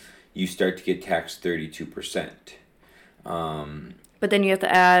person, you start to get taxed 32%. but then you have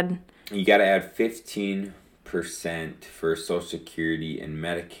to add. You got to add 15% for Social Security and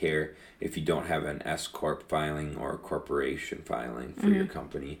Medicare if you don't have an S corp filing or a corporation filing for your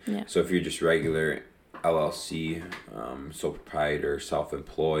company. Yeah. So if you're just regular LLC, sole proprietor,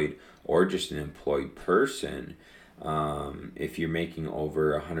 self-employed, or just an employed person, if you're making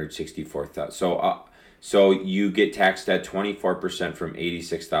over 164,000, so you get taxed at 24% from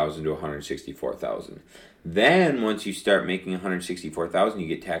 86,000 to 164,000. Then once you start making 164,000, you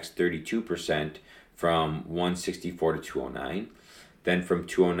get taxed 32% from 164 to 209. Then from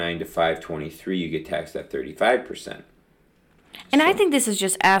 209 to 523, you get taxed at 35%. And I think this is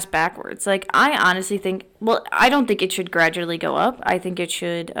just ass backwards. Like, I honestly think, well, I don't think it should gradually go up. I think it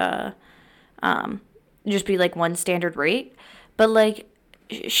should just be like one standard rate. But like,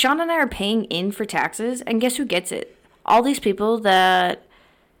 Shaun and I are paying in for taxes, and guess who gets it? All these people that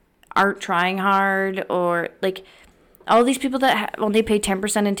aren't trying hard, or like all these people that when they pay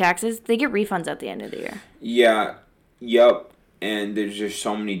 10% in taxes, they get refunds at the end of the year. Yeah, yep. And there's just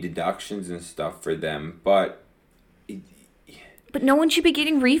so many deductions and stuff for them, but no one should be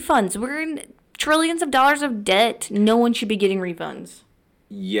getting refunds. We're in trillions of dollars of debt. No one should be getting refunds.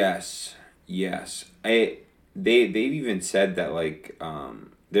 yes. They've even said that like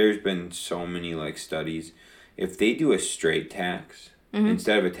there's been so many like studies. If they do a straight tax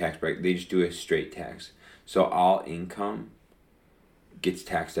instead of a tax break, they just do a straight tax. So all income gets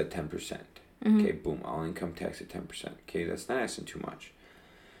taxed at 10%. Okay, boom, all income tax at 10%. Okay, that's not asking too much.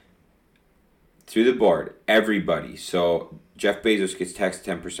 Through the board, everybody. So Jeff Bezos gets taxed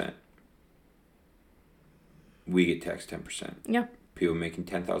 10%. We get taxed 10%. Yeah. People making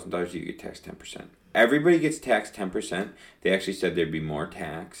 $10,000, you get taxed 10%. Everybody gets taxed 10%. They actually said there'd be more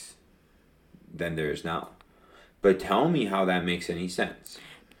tax than there is now. But tell me how that makes any sense.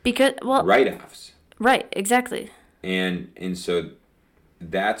 Because, well, Write-offs. right, exactly. And so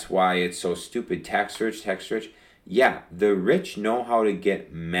that's why it's so stupid. Tax rich. Yeah, the rich know how to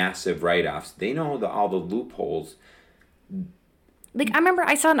get massive write-offs. They know all the loopholes. Like, I remember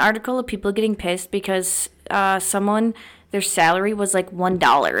I saw an article of people getting pissed because someone, their salary was like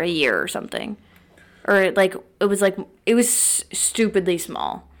 $1 a year or something. Or like, it was stupidly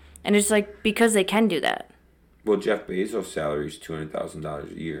small. And it's like, because they can do that. Well, Jeff Bezos' salary is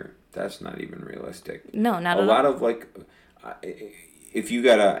 $200,000 a year. That's not even realistic. No, not at all. A lot of like, if you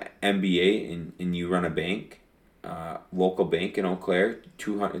got a MBA and you run a bank, local bank in Eau Claire,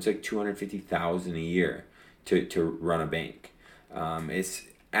 it's like $250,000 a year to run a bank. It's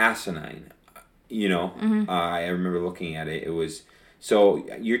asinine. You know, I remember looking at it. It was, so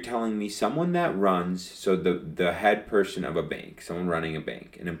you're telling me someone that runs, so the head person of a bank, someone running a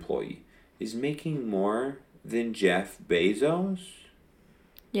bank, an employee, is making more than Jeff Bezos?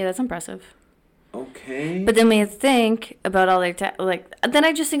 Yeah, that's impressive. Okay. But then we think about all their then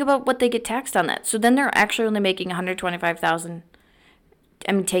I just think about what they get taxed on that. So then they're actually only making $125,000.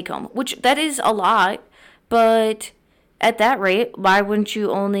 I mean, take home, which that is a lot. But at that rate, why wouldn't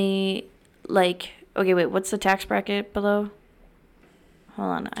you only like? Okay, wait. What's the tax bracket below?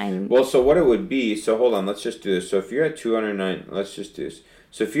 Hold on. Well, so what it would be? So hold on. Let's just do this. So if you're at 209, let's just do this.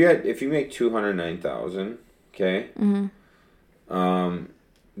 So if you make 209,000, okay.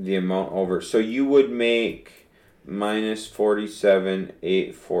 The amount over. So you would make minus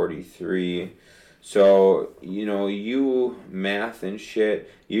 47,843. So you math and shit.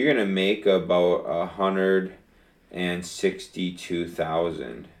 You're gonna make about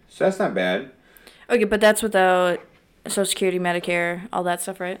 162,000. So that's not bad. Okay, but that's without Social Security, Medicare, all that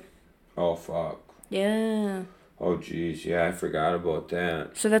stuff, right? Oh fuck. Yeah. Oh geez, yeah, I forgot about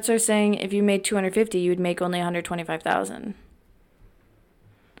that. So that's what I'm saying. If you made 250, you would make only 125,000.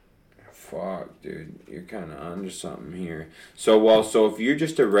 Fuck, dude, you're kind of onto something here. So if you're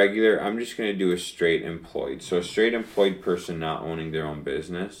just a regular, I'm just gonna do a straight employed. So a straight employed person not owning their own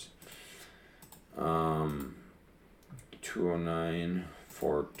business. 209,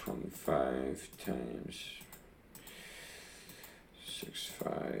 425 times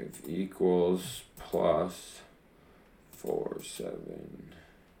 65 equals plus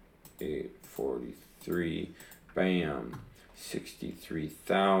 47843. Bam.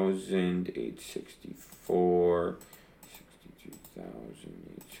 63,864.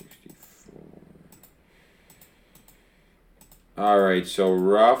 63,864. All right, so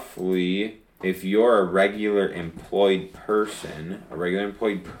roughly, if you're a regular employed person,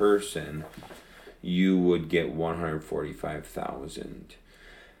 you would get 145,000.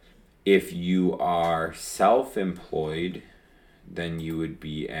 If you are self-employed, then you would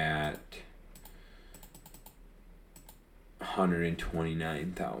be at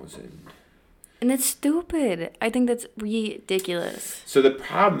 129,000. And it's stupid. I think that's ridiculous. So the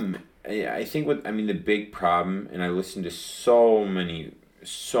problem, I think, the big problem, and I listen to so many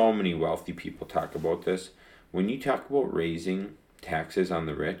wealthy people talk about this. When you talk about raising taxes on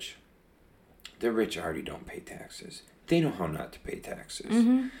the rich already don't pay taxes. They know how not to pay taxes.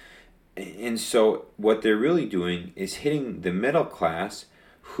 Mm-hmm. And so what they're really doing is hitting the middle class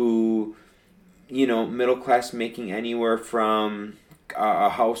who, middle class making anywhere from a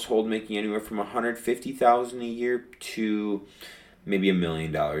household making anywhere from $150,000 a year to maybe $1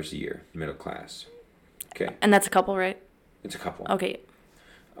 million a year, middle class. Okay. And that's a couple, right? It's a couple. Okay.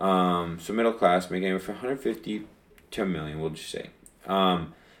 So middle class making anywhere from 150 to $1 million, we'll just say.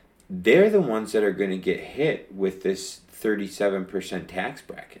 They're the ones that are going to get hit with this 37% tax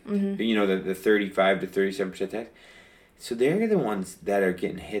bracket. Mm-hmm. The 35 to 37% tax. So they're the ones that are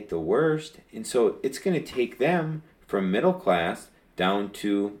getting hit the worst. And so it's going to take them from middle class down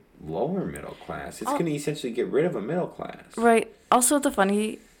to lower middle class. It's going to essentially get rid of a middle class. Right. Also, the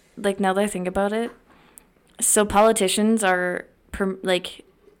funny, now that I think about it, so politicians are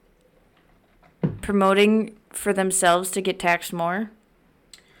promoting for themselves to get taxed more.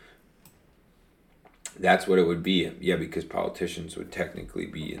 That's what it would be. Yeah, because politicians would technically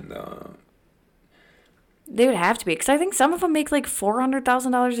be in the... They would have to be, because I think some of them make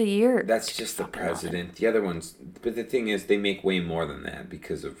 $400,000 a year. That's just the president. The other ones... But the thing is, they make way more than that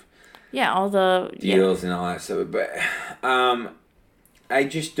because of... Yeah, all the... deals and all that stuff. But I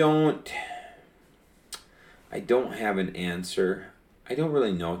just don't... I don't have an answer. I don't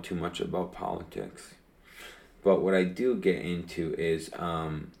really know too much about politics. But what I do get into is...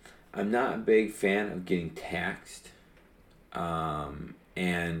 I'm not a big fan of getting taxed.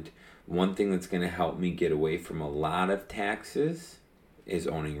 And one thing that's going to help me get away from a lot of taxes is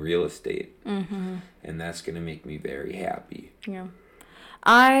owning real estate. Mm-hmm. And that's going to make me very happy. Yeah.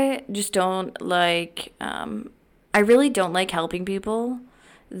 I just don't like... I really don't like helping people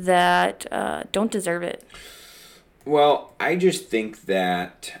that don't deserve it. Well, I just think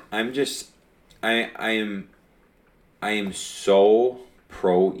that I am so...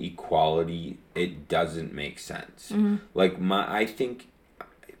 pro equality, it doesn't make sense. Mm-hmm. I think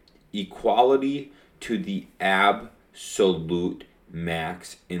equality to the absolute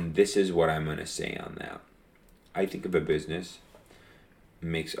max, and this is what I'm gonna say on that. I think if a business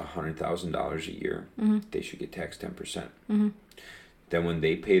makes $100,000 a year, mm-hmm. they should get taxed 10%. Mm-hmm. Then when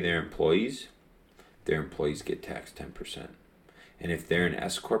they pay their employees get taxed 10%. And if they're an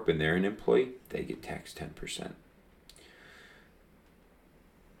S corp and they're an employee, they get taxed 10%.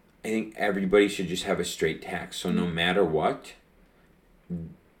 I think everybody should just have a straight tax. So no matter what,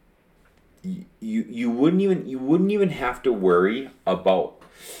 you wouldn't even have to worry about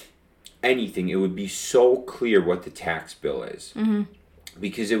anything. It would be so clear what the tax bill is. Mm-hmm.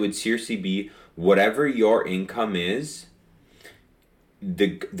 Because it would seriously be whatever your income is,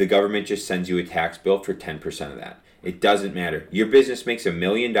 the government just sends you a tax bill for 10% of that. It doesn't matter. Your business makes $1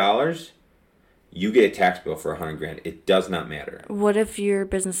 million, you get a tax bill for $100,000. It does not matter. What if your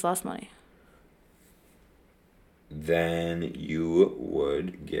business lost money? Then you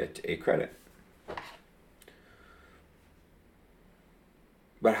would get a credit.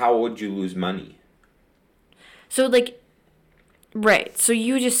 But how would you lose money? So right. So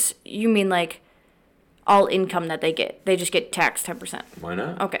you mean all income that they get, they just get taxed 10%. Why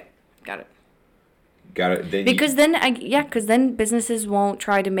not? Okay, got it. Then because then businesses won't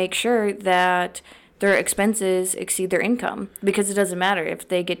try to make sure that their expenses exceed their income, because it doesn't matter if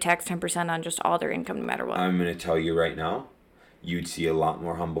they get taxed 10% on just all their income no matter what. I'm going to tell you right now, you'd see a lot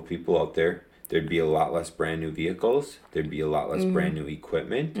more humble people out there. There'd be a lot less brand new vehicles. There'd be a lot less brand new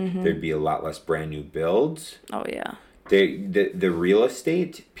equipment. Mm-hmm. There'd be a lot less brand new builds. Oh, yeah. The real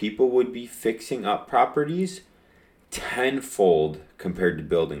estate, people would be fixing up properties tenfold compared to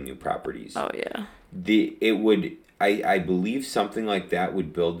building new properties. Oh, yeah. I believe something like that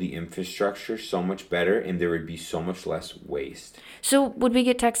would build the infrastructure so much better, and there would be so much less waste. So would we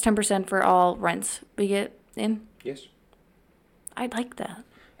get taxed 10% for all rents we get in? Yes. I'd like that.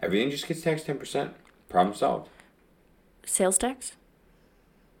 Everything just gets taxed 10%. Problem solved. Sales tax?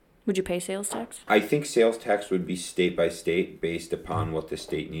 Would you pay sales tax? I think sales tax would be state by state based upon what the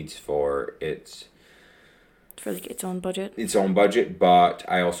state needs for its like its own budget. Its own budget, but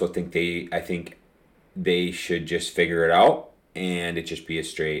I also think they should just figure it out and it just be a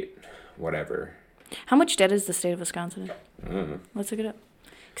straight whatever. How much debt is the state of Wisconsin? I don't know. Let's look it up.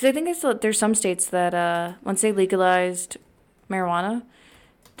 Because I think there's some states that once they legalized marijuana,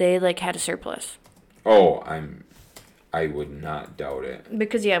 they like had a surplus. Oh, I would not doubt it.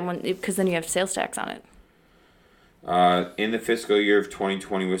 Because then you have sales tax on it. In the fiscal year of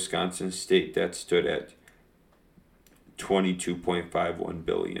 2020, Wisconsin's state debt stood at $22.51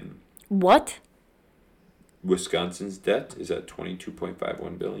 billion. What? Wisconsin's debt is at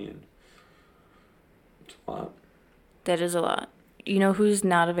 $22.51 billion. It's a lot. That is a lot. You know who's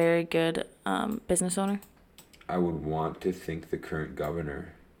not a very good business owner? I would want to think the current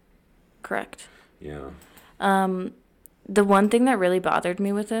governor. Correct. Yeah. The one thing that really bothered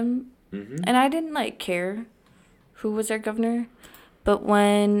me with him, Mm-hmm. and I didn't care who was our governor, but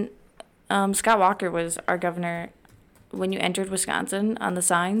when Scott Walker was our governor, when you entered Wisconsin on the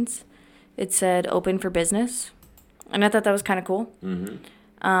signs, it said open for business. And I thought that was kind of cool. Mm-hmm.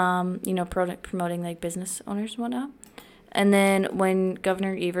 Promoting like business owners and whatnot. And then when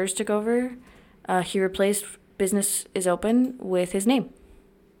Governor Evers took over, he replaced business is open with his name.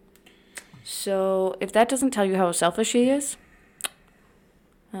 So if that doesn't tell you how selfish he is,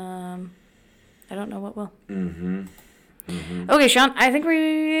 I don't know what will. Mm-hmm. Mm-hmm. Okay, Shaun, I think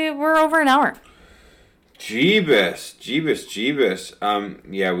we're over an hour. Jeebus.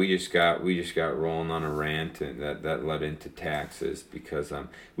 Yeah, we just got rolling on a rant, and that led into taxes because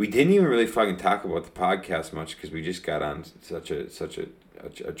we didn't even really fucking talk about the podcast much because we just got on such a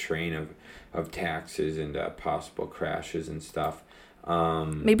train of taxes and possible crashes and stuff.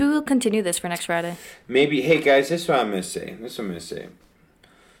 Maybe we'll continue this for next Friday. Maybe. Hey guys, this is what I'm gonna say.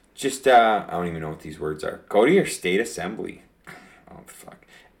 Just I don't even know what these words are. Go to your state assembly. Oh fuck.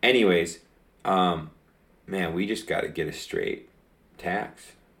 Anyways, man, we just got to get a straight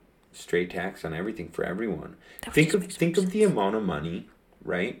tax on everything for everyone. Think of the amount of money,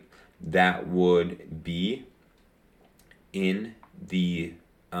 right? That would be in the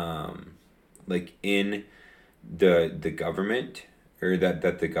in the government, or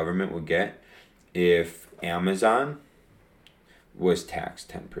that the government would get if Amazon was taxed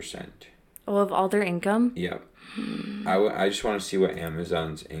 10%. Oh, of all their income? Yep. I just want to see what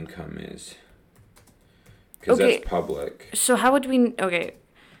Amazon's income is. Because that's public. So how would we... Okay.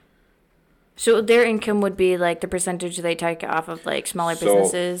 So their income would be like the percentage they take off of like smaller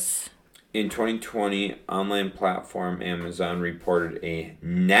businesses? In 2020, online platform Amazon reported a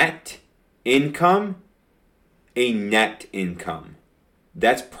net income.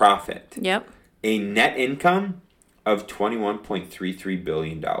 That's profit. Yep. A net income of $21.33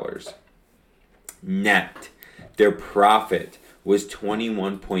 billion. Net. Their profit was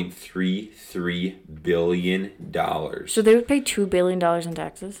 $21.33 billion. So they would pay $2 billion in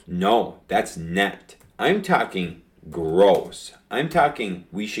taxes? No, that's net. I'm talking gross. I'm talking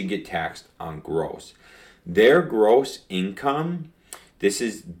we should get taxed on gross. Their gross income, this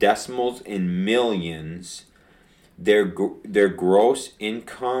is decimals in millions. Their gross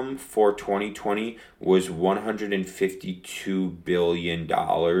income for 2020 was $152 billion,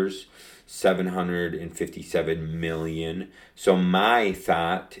 757 million. So my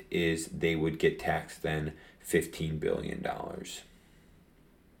thought is they would get taxed then $15 billion.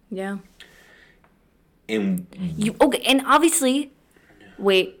 Yeah. And and obviously,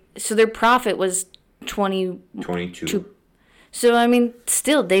 wait, so their profit was 22. So I mean,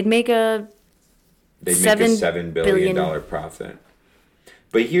 still they'd make a $7 billion profit.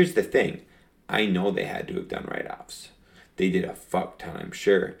 But here's the thing. I know they had to have done write-offs. They did a fuck ton, I'm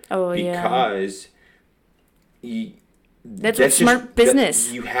sure. Oh, because that's what smart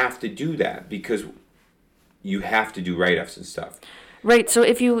business. You have to do that because you have to do write-offs and stuff. Right. So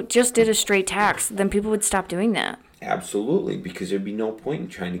if you just did a straight tax, then people would stop doing that. Absolutely, because there'd be no point in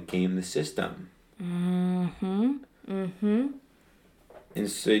trying to game the system. Mm-hmm. Mm-hmm. And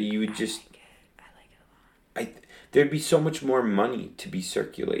so you would just... I like it a lot. There'd be so much more money to be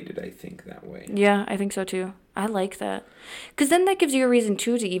circulated, I think, that way. Yeah, I think so, too. I like that. Because then that gives you a reason,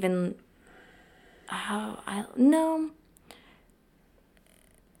 too, to even... No.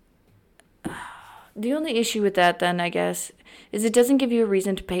 The only issue with that, then, I guess, is it doesn't give you a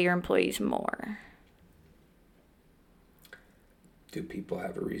reason to pay your employees more. Do people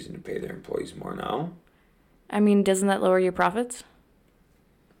have a reason to pay their employees more now? I mean, doesn't that lower your profits?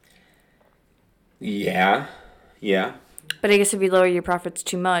 Yeah. But I guess if you lower your profits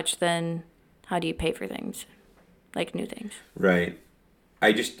too much, then how do you pay for things? Like new things. Right.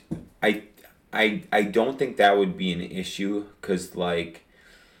 I don't think that would be an issue because, like,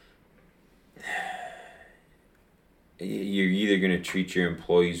 you're either going to treat your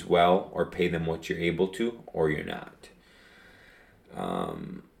employees well or pay them what you're able to, or you're not.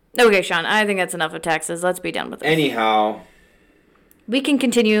 Okay, Sean, I think that's enough of taxes. Let's be done with this. Anyhow. We can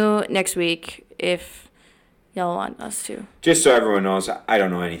continue next week if y'all want us to. Just so everyone knows, I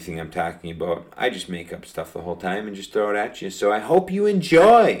don't know anything I'm talking about. I just make up stuff the whole time and just throw it at you. So I hope you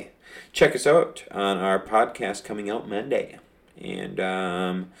enjoy. Check us out on our podcast coming out Monday. And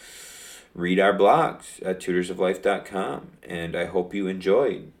read our blogs at tutorsoflife.com. And I hope you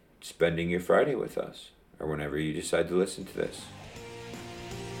enjoyed spending your Friday with us or whenever you decide to listen to this.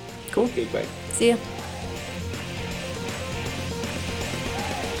 Cool. Okay, bye. See ya.